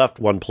 fire,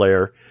 left, one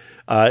player,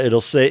 it'll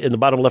say in the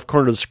bottom left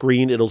corner of the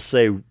screen, it'll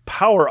say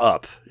power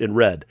up in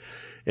red.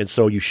 And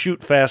so you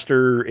shoot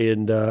faster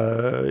and,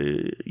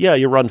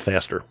 you run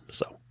faster.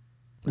 So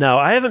now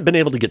I haven't been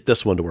able to get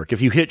this one to work.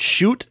 If you hit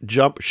shoot,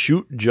 jump,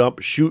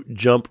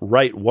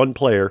 right, one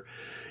player,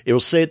 it will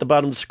say at the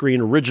bottom of the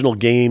screen, original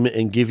game,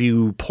 and give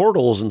you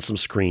portals and some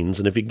screens.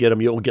 And if you get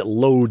them, you'll get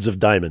loads of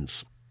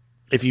diamonds.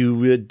 If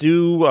you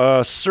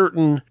do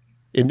certain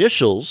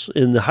initials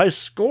in the high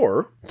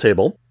score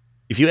table,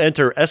 if you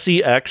enter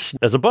SEX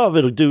as above,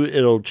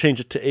 it'll change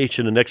it to H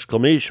and an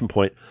exclamation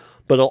point.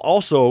 But it'll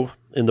also,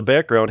 in the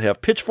background,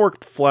 have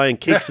pitchfork flying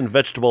cakes and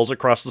vegetables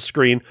across the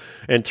screen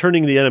and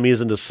turning the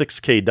enemies into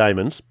 6K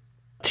diamonds.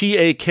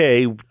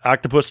 TAK,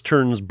 octopus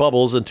turns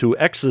bubbles into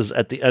X's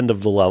at the end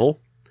of the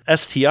level.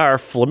 STR,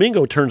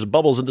 flamingo turns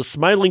bubbles into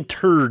smiling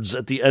turds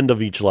at the end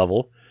of each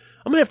level.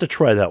 I'm going to have to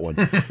try that one.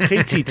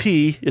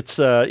 KTT, it's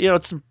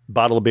a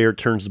bottle of beer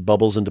turns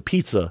bubbles into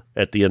pizza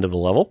at the end of the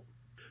level.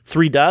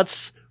 3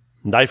 dots,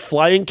 knife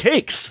flying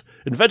cakes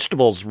and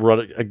vegetables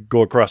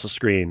go across the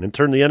screen and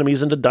turn the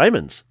enemies into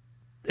diamonds.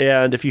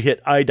 And if you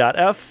hit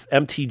I.F,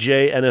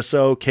 MTJ,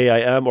 NSO,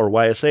 KIM, or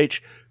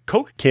YSH,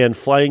 Coke can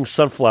flying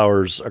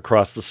sunflowers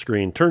across the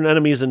screen, turn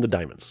enemies into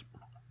diamonds.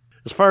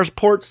 As far as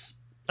ports,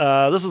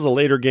 this is a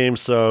later game,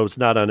 so it's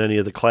not on any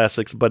of the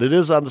classics, but it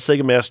is on the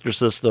Sega Master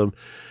System,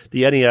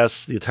 the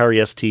NES, the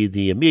Atari ST,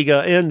 the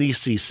Amiga, and the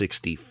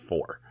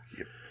C64.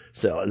 Yep.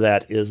 So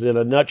that is, in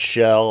a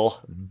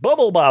nutshell,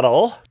 Bubble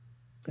Bobble.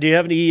 Do you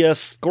have any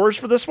scores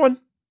for this one?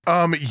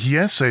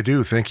 Yes, I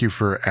do. Thank you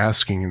for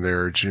asking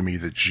there, Jimmy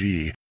the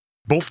G.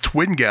 Both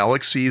Twin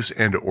Galaxies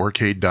and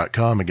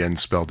Arcade.com, again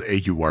spelled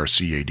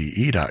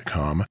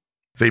AURCADE.com,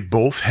 they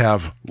both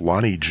have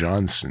Lonnie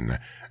Johnson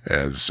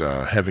as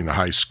having the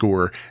high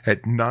score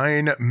at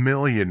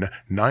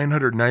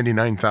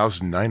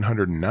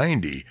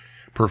 9,999,990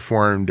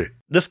 performed.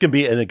 This can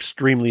be an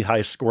extremely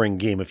high-scoring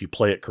game if you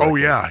play it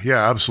correctly. Oh,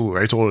 yeah,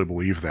 absolutely. I totally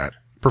believe that.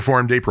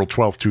 Performed April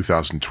 12th,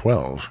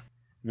 2012.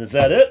 Is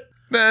that it?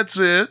 That's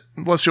it.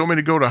 Unless you want me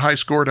to go to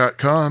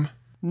highscore.com.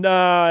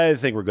 Nah, I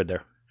think we're good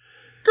there.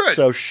 Good.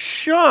 So,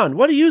 Sean,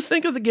 what do you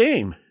think of the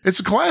game? It's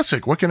a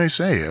classic. What can I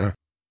say?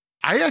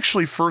 I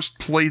actually first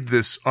played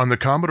this on the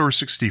Commodore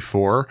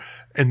 64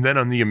 and then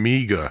on the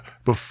Amiga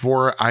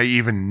before I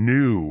even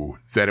knew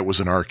that it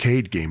was an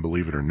arcade game,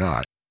 believe it or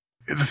not.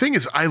 The thing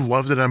is, I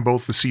loved it on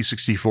both the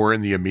C64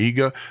 and the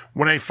Amiga.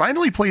 When I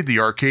finally played the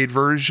arcade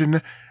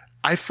version,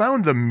 I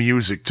found the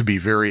music to be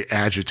very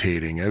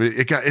agitating. I mean,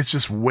 it's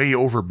just way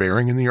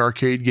overbearing in the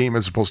arcade game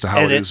as opposed to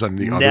how it is on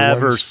the other ones. And it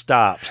never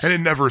stops. And it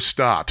never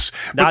stops.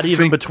 Not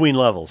even between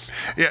levels.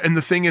 Yeah, and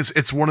the thing is,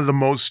 it's one of the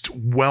most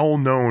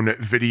well-known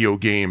video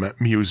game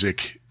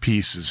music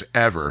pieces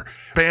ever.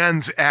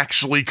 Bands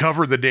actually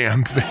cover the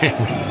damn thing.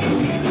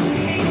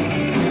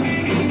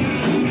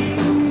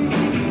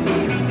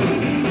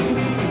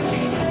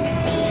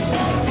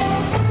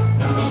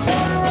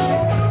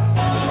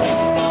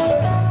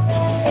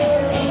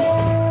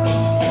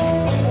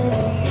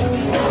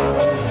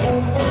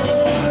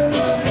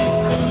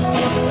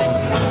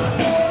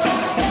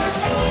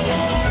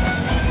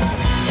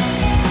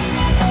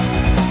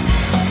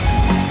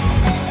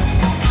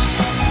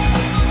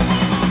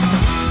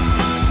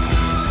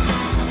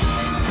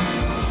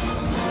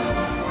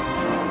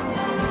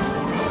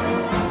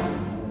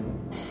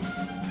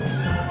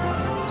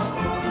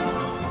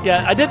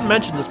 Yeah, I didn't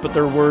mention this, but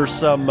there were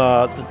some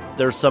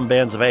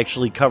bands have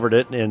actually covered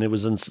it, and it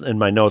was in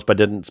my notes, but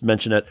I didn't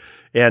mention it.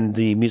 And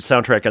the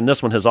soundtrack on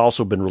this one has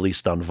also been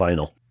released on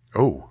vinyl.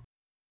 Oh.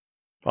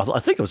 I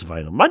think it was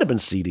vinyl. Might have been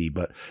CD,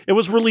 but it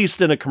was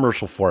released in a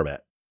commercial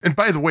format. And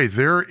by the way,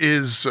 there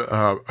is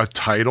a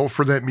title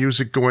for that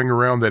music going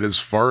around that, as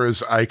far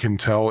as I can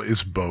tell,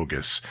 is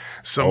bogus.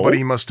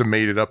 Somebody must have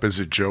made it up as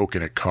a joke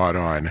and it caught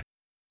on.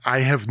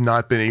 I have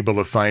not been able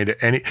to find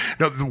any.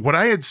 Now, what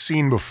I had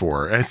seen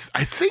before, and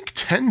I think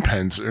 10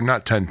 pence, or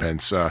not 10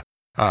 pence,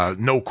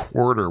 No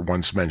Quarter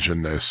once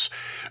mentioned this,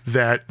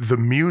 that the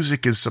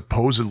music is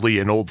supposedly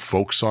an old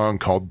folk song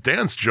called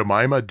Dance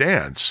Jemima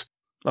Dance.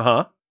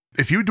 Uh-huh.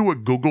 If you do a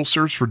Google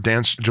search for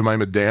Dance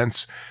Jemima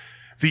Dance,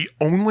 the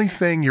only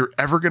thing you're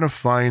ever going to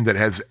find that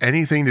has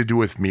anything to do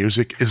with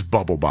music is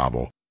Bubble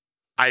Bobble.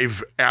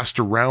 I've asked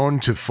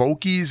around to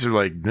folkies, they're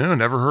like, no,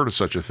 never heard of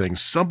such a thing.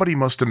 Somebody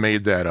must have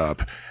made that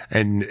up,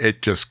 and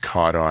it just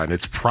caught on.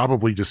 It's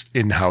probably just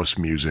in-house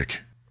music.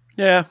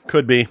 Yeah,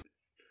 could be.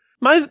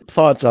 My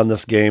thoughts on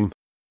this game,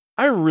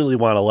 I really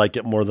want to like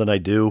it more than I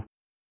do.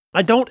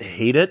 I don't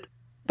hate it,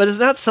 but it's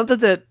not something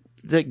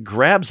that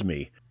grabs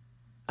me.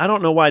 I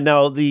don't know why.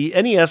 Now, the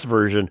NES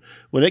version,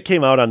 when it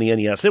came out on the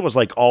NES, it was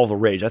like all the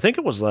rage. I think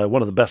it was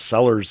one of the best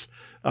sellers,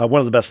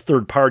 one of the best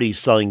third-party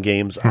selling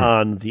games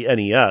on the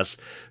NES,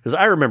 because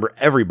I remember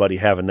everybody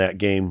having that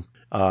game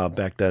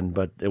back then,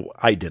 but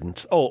I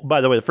didn't. Oh,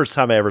 by the way, the first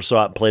time I ever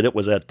saw it and played it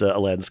was at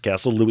Aladdin's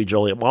Castle, Louis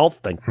Joliet Mall.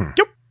 Thank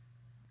you.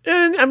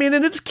 And I mean,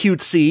 and it's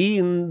cutesy,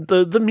 and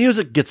the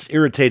music gets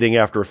irritating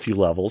after a few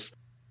levels.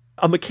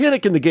 A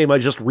mechanic in the game I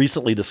just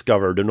recently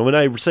discovered, and when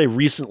I say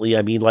recently,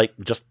 I mean like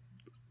just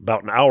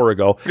about an hour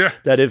ago,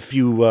 that if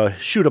you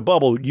shoot a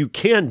bubble, you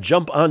can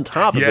jump on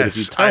top of it if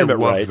you time it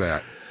right. Yes, I love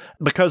that.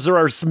 Because there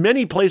are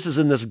many places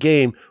in this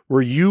game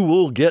where you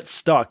will get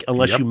stuck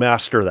unless you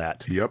master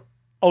that. Yep.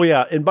 Oh,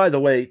 yeah, and by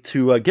the way,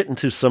 to get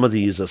into some of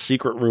these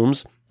secret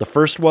rooms, the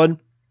first one,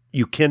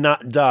 you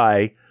cannot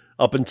die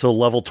up until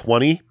level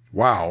 20.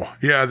 Wow.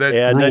 Yeah, that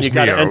and rules then you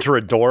got to me out. enter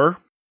a door,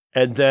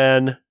 and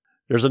then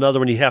there's another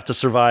one you have to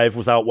survive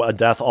without a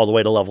death all the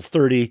way to level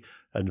 30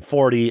 and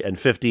 40 and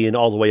 50 and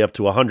all the way up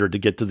to 100 to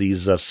get to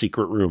these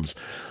secret rooms.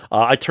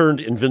 I turned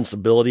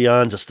invincibility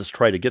on just to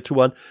try to get to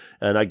one,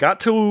 and I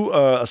got to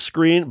a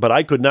screen, but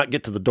I could not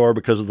get to the door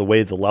because of the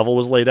way the level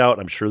was laid out.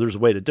 I'm sure there's a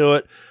way to do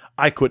it.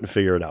 I couldn't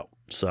figure it out.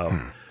 So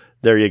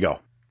there you go.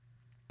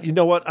 You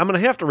know what? I'm going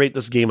to have to rate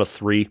this game a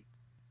 3.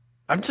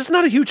 I'm just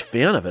not a huge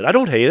fan of it. I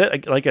don't hate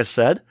it, like I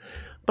said,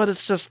 but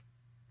it's just,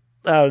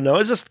 I don't know,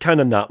 it's just kind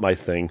of not my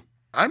thing.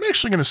 I'm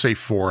actually going to say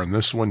 4 on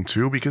this one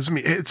too, because I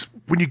mean, it's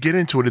when you get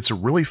into it, it's a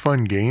really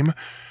fun game.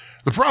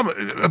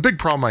 A big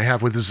problem I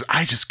have with this is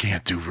I just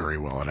can't do very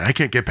well in it. I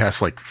can't get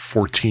past like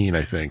 14,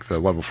 I think, the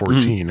level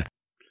 14.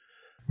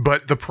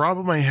 But the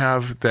problem I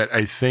have that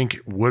I think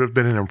would have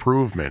been an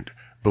improvement,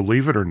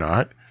 believe it or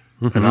not,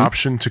 an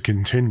option to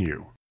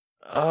continue.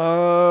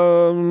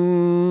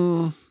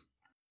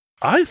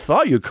 I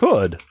thought you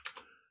could.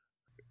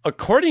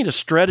 According to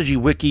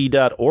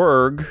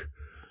strategywiki.org,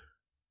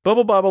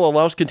 Bubble Bobble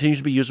allows continues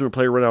to be used when a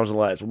player runs out of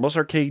lives. When most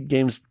arcade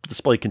games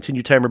display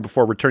continue timer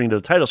before returning to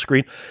the title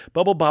screen,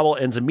 Bubble Bobble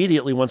ends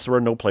immediately once there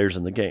are no players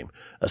in the game.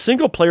 A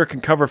single player can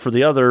cover for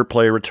the other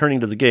player returning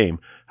to the game.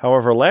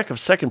 However, a lack of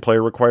second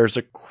player requires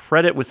a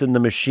credit within the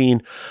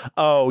machine.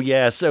 Oh,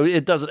 yeah, so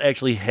it doesn't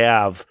actually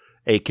have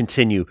a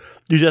continue.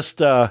 You just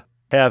have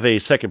a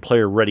second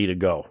player ready to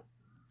go.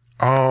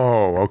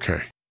 Oh,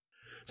 okay.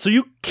 So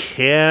you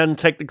can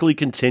technically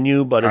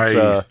continue, but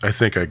it's... I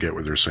think I get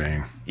what they're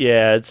saying.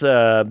 Yeah, it's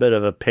a bit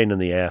of a pain in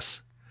the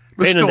ass.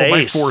 But pain still, in the my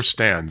ace. 4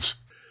 stands.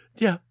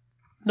 Yeah.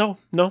 No.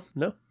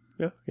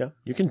 Yeah.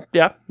 You can...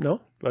 Yeah,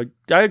 no.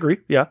 I agree.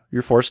 Yeah,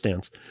 your 4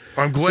 stands.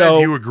 I'm glad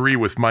you agree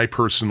with my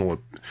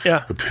personal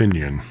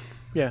opinion.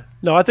 Yeah.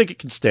 No, I think it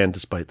can stand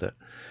despite that.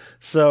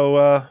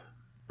 So,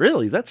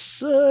 really, that's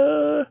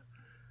the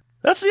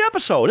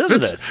episode,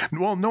 isn't it?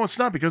 Well, no, it's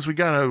not, because we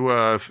got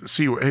to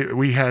see.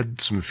 We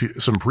had some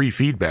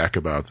pre-feedback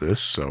about this,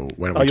 so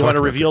why don't we you want to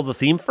about reveal the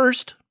theme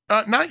first?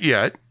 Not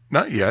yet.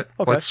 Okay.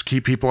 Let's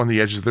keep people on the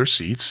edge of their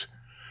seats.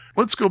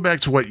 Let's go back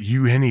to what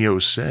Eugenio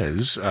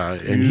says,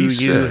 and he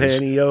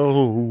says,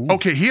 Eugenio.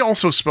 Okay, he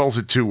also spells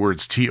it 2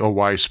 words,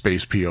 TOY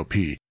space POP.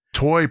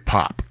 Toy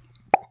Pop.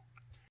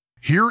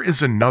 Here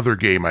is another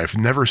game I've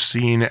never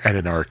seen at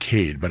an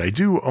arcade, but I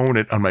do own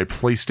it on my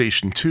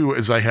PlayStation 2,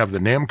 as I have the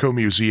Namco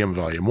Museum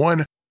Volume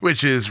 1,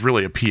 which is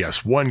really a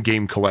PS1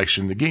 game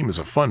collection. The game is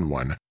a fun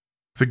one.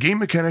 The game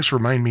mechanics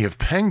remind me of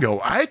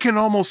Pengo. I can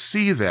almost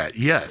see that,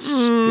 yes.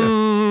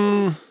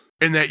 Yeah.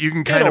 And that you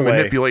can kind of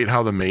manipulate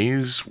how the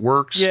maze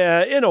works.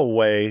 Yeah, in a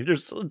way.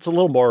 It's a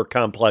little more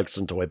complex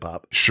than Toy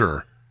Pop.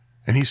 Sure.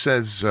 And he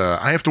says,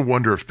 I have to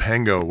wonder if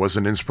Pengo was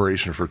an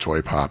inspiration for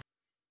Toy Pop.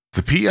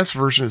 The PS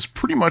version is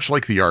pretty much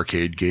like the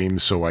arcade game,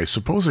 so I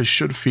suppose I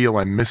should feel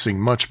I'm missing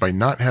much by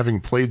not having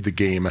played the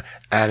game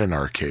at an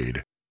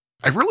arcade.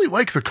 I really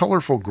like the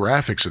colorful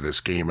graphics of this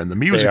game and the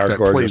music that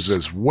plays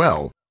as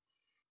well.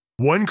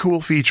 One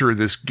cool feature of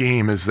this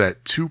game is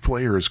that 2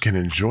 players can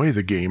enjoy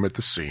the game at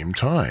the same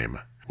time.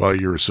 Well,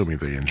 you're assuming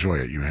they enjoy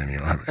it,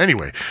 Eugenio.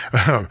 Anyway,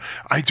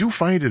 I do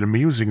find it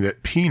amusing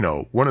that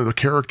Pino, one of the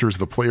characters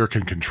the player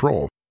can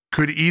control,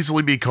 could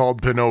easily be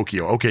called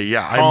Pinocchio. Okay,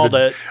 yeah.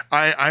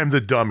 I'm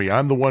the dummy.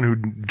 I'm the one who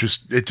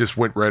just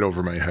went right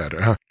over my head.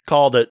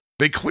 Called it.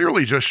 They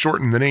clearly just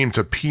shortened the name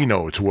to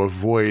Pino to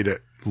avoid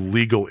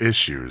legal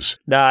issues.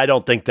 No, I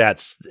don't think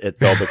that's it,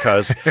 though,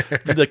 because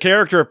the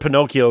character of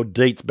Pinocchio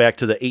dates back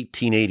to the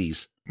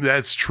 1880s.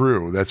 That's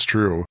true. That's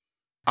true.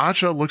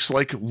 Acha looks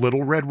like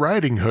Little Red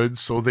Riding Hood,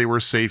 so they were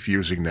safe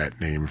using that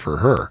name for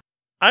her.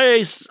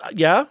 I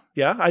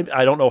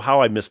don't know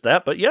how I missed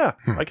that, but yeah,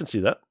 I can see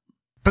that.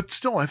 But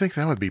still, I think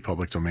that would be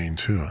public domain,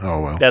 too.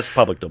 Oh, well. That's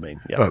public domain,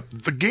 yeah.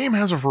 The game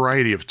has a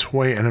variety of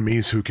toy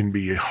enemies who can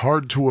be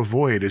hard to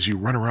avoid as you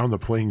run around the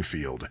playing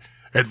field.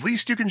 At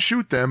least you can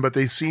shoot them, but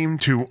they seem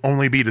to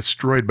only be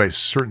destroyed by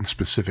certain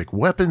specific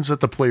weapons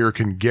that the player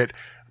can get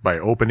by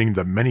opening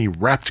the many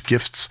wrapped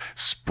gifts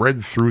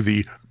spread through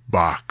the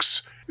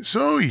box.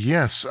 So,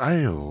 yes,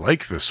 I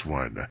like this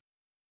one.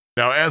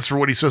 Now, as for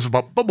what he says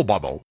about Bubble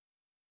Bobble,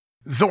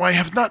 though I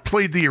have not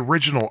played the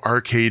original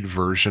arcade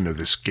version of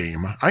this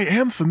game, I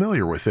am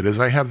familiar with it as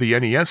I have the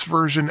NES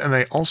version and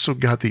I also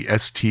got the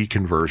ST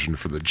conversion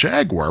for the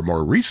Jaguar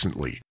more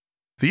recently.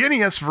 The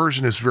NES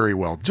version is very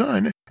well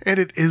done, and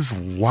it is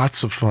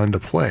lots of fun to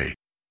play.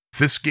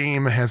 This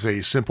game has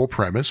a simple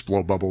premise,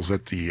 blow bubbles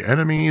at the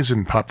enemies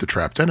and pop the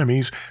trapped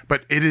enemies,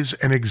 but it is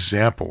an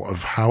example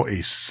of how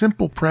a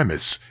simple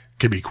premise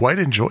can be quite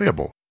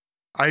enjoyable.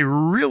 I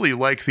really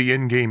like the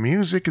in-game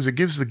music as it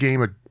gives the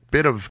game a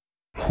bit of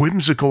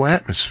whimsical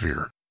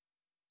atmosphere.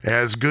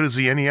 As good as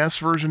the NES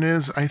version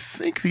is, I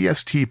think the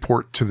ST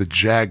port to the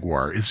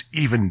Jaguar is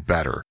even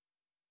better.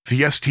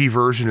 The ST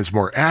version is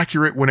more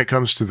accurate when it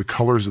comes to the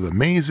colors of the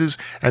mazes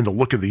and the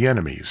look of the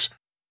enemies.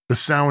 The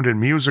sound and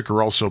music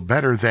are also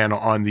better than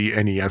on the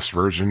NES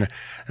version,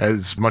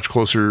 as much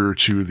closer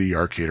to the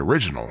arcade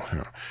original.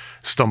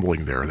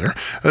 Stumbling there.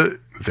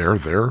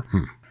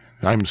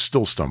 I'm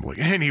still stumbling.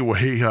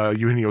 Anyway,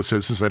 Eugenio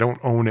says, since I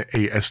don't own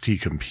a ST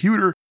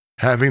computer,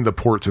 having the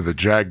port to the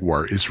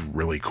Jaguar is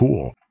really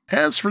cool.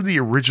 As for the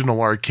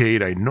original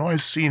arcade, I know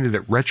I've seen it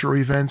at retro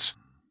events,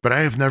 but I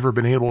have never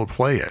been able to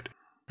play it.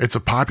 It's a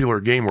popular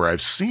game where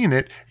I've seen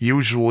it,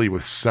 usually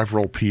with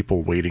several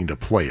people waiting to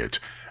play it.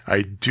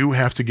 I do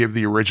have to give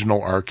the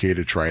original arcade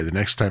a try the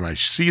next time I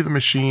see the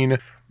machine,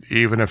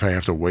 even if I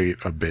have to wait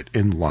a bit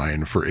in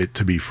line for it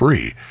to be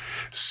free.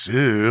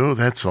 So,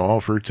 that's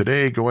all for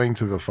today, going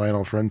to the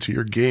Final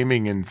Frontier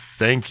Gaming, and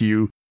thank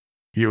you,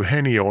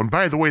 Eugenio. And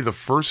by the way, the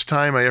first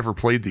time I ever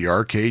played the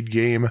arcade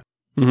game,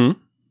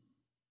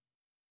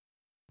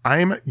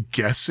 I'm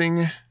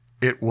guessing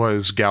it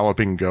was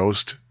Galloping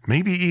Ghost,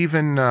 maybe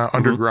even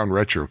Underground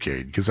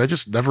Retrocade, because I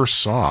just never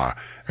saw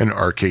an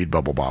arcade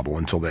Bubble Bobble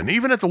until then,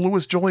 even at the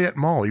Louis Joliet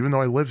Mall, even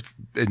though I lived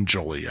in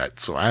Joliet,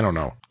 so I don't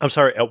know. I'm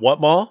sorry, at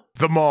what mall?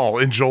 The mall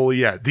in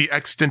Joliet, the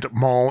extant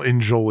mall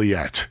in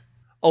Joliet.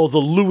 Oh, the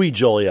Louis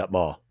Joliet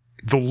Mall.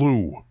 The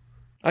Lou.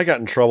 I got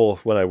in trouble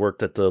when I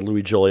worked at the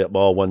Louis Joliet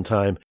Mall one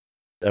time.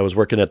 I was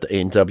working at the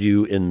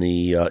A&W in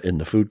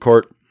the food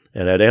court,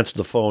 and I'd answered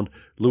the phone,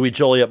 Louis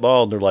Joliet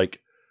Mall, and they're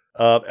like,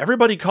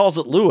 everybody calls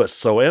it Louis,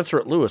 so answer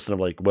it Louis. And I'm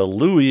like, well,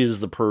 Louis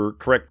is the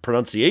correct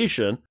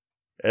pronunciation.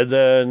 And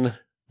then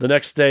the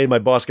next day, my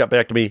boss got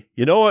back to me,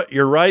 you know what,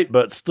 you're right,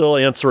 but still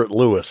answer it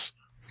Louis.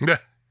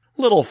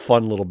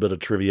 Little bit of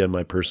trivia in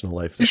my personal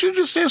life. You should have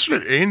just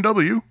answered it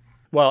A&W.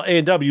 Well,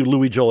 A&W,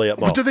 Louis Joliet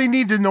Mall. But do they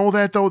need to know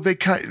that, though?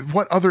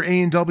 What other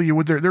A&W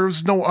would there? There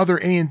was no other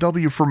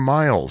A&W for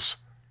miles.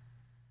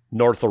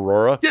 North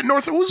Aurora? Yeah,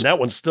 North Aurora. That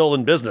one's still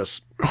in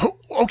business.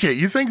 Okay,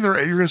 you think you're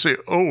going to say,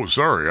 oh,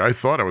 sorry, I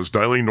thought I was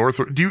dialing North.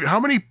 How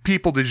many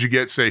people did you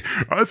get say,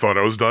 I thought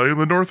I was dialing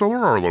the North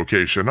Aurora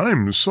location?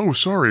 I'm so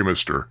sorry,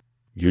 mister.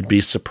 You'd be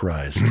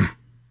surprised.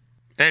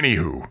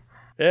 Anywho.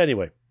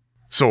 Anyway.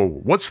 So,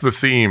 what's the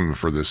theme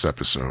for this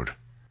episode?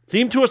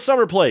 Theme to a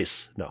summer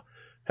place. No.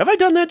 Have I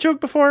done that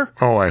joke before?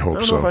 Oh, I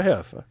hope so. I don't know if I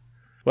have.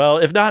 Well,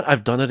 if not,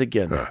 I've done it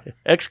again.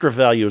 Extra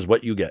value is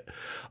what you get.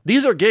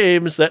 These are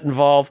games that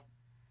involve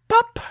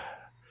pop.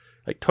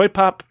 Like Toy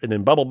Pop, and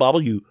in Bubble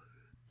Bobble, you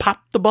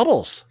pop the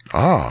bubbles.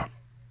 Ah,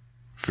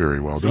 very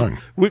well done.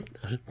 We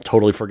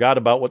totally forgot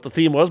about what the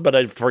theme was, but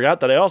I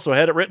forgot that I also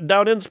had it written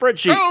down in the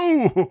spreadsheet.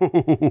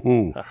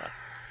 Oh!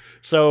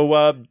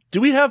 So,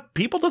 do we have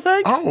people to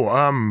thank?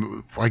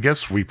 Oh, I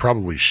guess we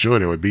probably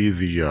should. It would be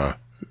the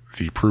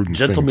prudent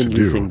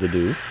gentlemanly thing to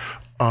do.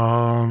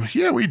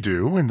 Yeah, we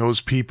do. And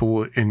those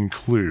people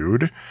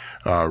include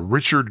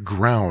Richard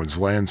Grounds,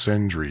 Lance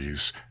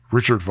Endries,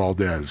 Richard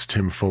Valdez,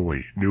 Tim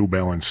Foley, New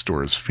Balance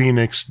Stores,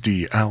 Phoenix,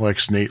 D.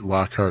 Alex, Nate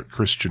Lockhart,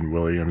 Christian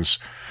Williams,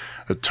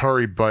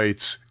 Atari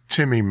Bytes,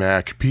 Timmy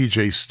Mack,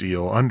 PJ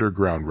Steele,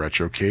 Underground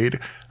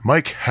Retrocade,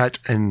 Mike Het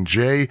and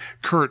J,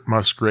 Kurt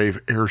Musgrave,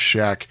 Air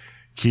Shack,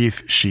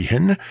 Keith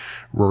Sheehan,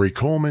 Rory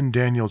Coleman,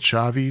 Daniel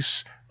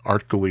Chavis,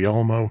 Art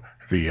Guglielmo,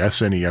 the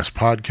SNES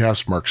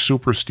Podcast, Mark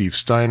Super, Steve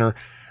Steiner,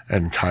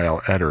 and Kyle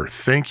Etter.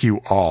 Thank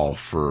you all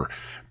for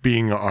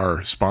being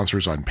our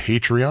sponsors on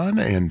Patreon.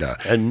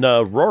 And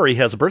Rory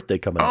has a birthday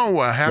coming up.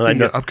 Oh,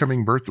 happy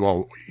upcoming birthday.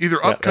 Well,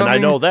 either upcoming. And I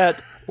know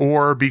that.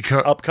 Or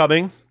because.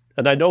 Upcoming.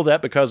 And I know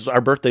that because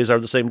our birthdays are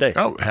the same day.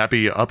 Oh,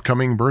 happy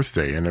upcoming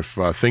birthday. And if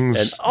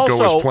things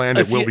go as planned,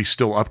 it will be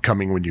still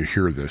upcoming when you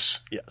hear this.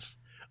 Yes.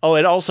 Oh,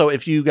 and also,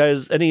 if you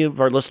guys, any of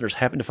our listeners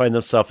happen to find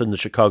themselves in the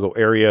Chicago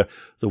area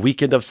the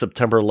weekend of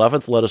September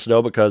 11th, let us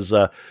know, because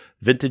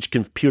Vintage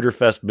Computer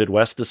Fest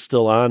Midwest is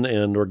still on,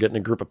 and we're getting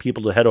a group of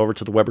people to head over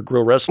to the Weber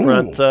Grill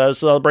restaurant to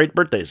celebrate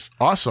birthdays.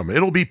 Awesome.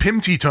 It'll be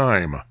Pimpty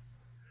time.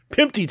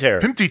 Pimpty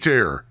Tear. Pimpty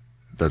Tear.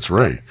 That's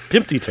right.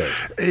 Pimpty Tear.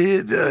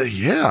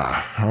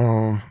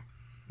 Yeah.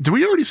 Do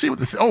we already say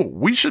what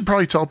we should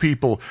probably tell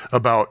people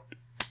about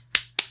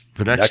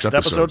the next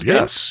episode.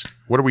 Yes.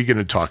 What are we going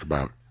to talk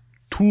about?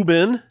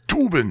 Tubin.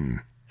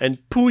 And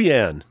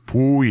Puyan.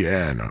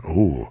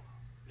 Oh.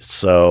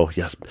 So,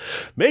 yes.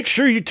 Make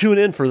sure you tune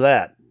in for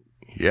that.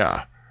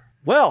 Yeah.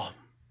 Well,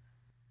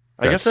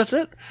 I guess that's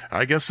it.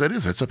 I guess that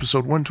is. That's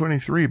episode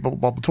 123. Bubble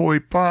Bubble Toy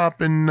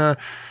Pop. And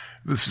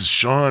this is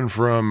Sean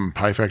from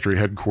Pie Factory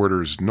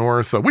Headquarters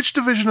North. Which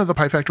division of the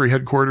Pie Factory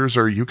Headquarters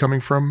are you coming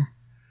from?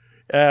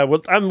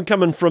 Well, I'm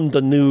coming from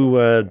the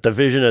new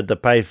division of the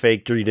Pie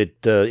Factory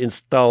that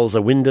installs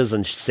windows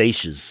and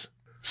sashes.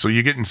 So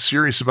you're getting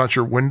serious about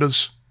your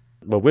windows?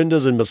 My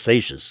windows and my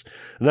sashes.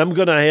 And I'm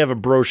going to have a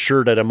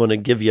brochure that I'm going to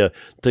give you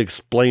to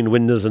explain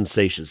windows and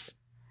sashes.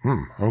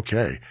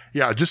 Okay.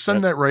 Yeah, just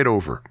send that right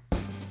over.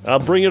 I'll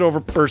bring it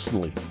over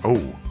personally.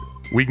 Oh,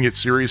 we can get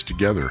serious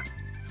together.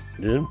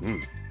 Yeah.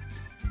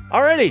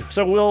 Alrighty,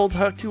 so we'll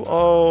talk to you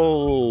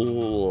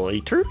all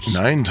later.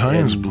 9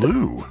 times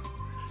blue.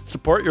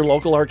 Support your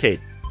local arcade.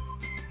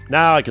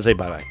 Now I can say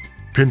bye-bye.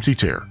 Pimpty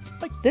Tear.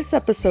 This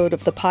episode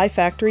of the Pie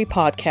Factory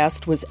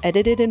podcast was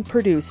edited and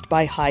produced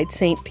by Hyde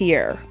St.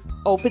 Pierre.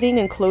 Opening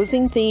and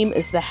closing theme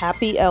is The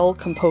Happy L,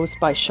 composed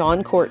by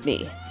Sean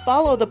Courtney.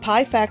 Follow the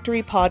Pie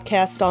Factory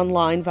podcast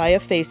online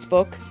via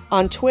Facebook,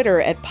 on Twitter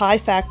at Pie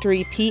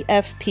Factory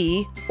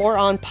PFP, or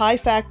on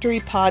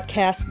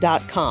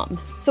piefactorypodcast.com.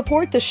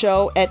 Support the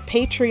show at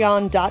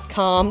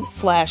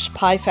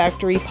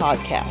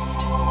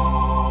patreon.com/piefactorypodcast.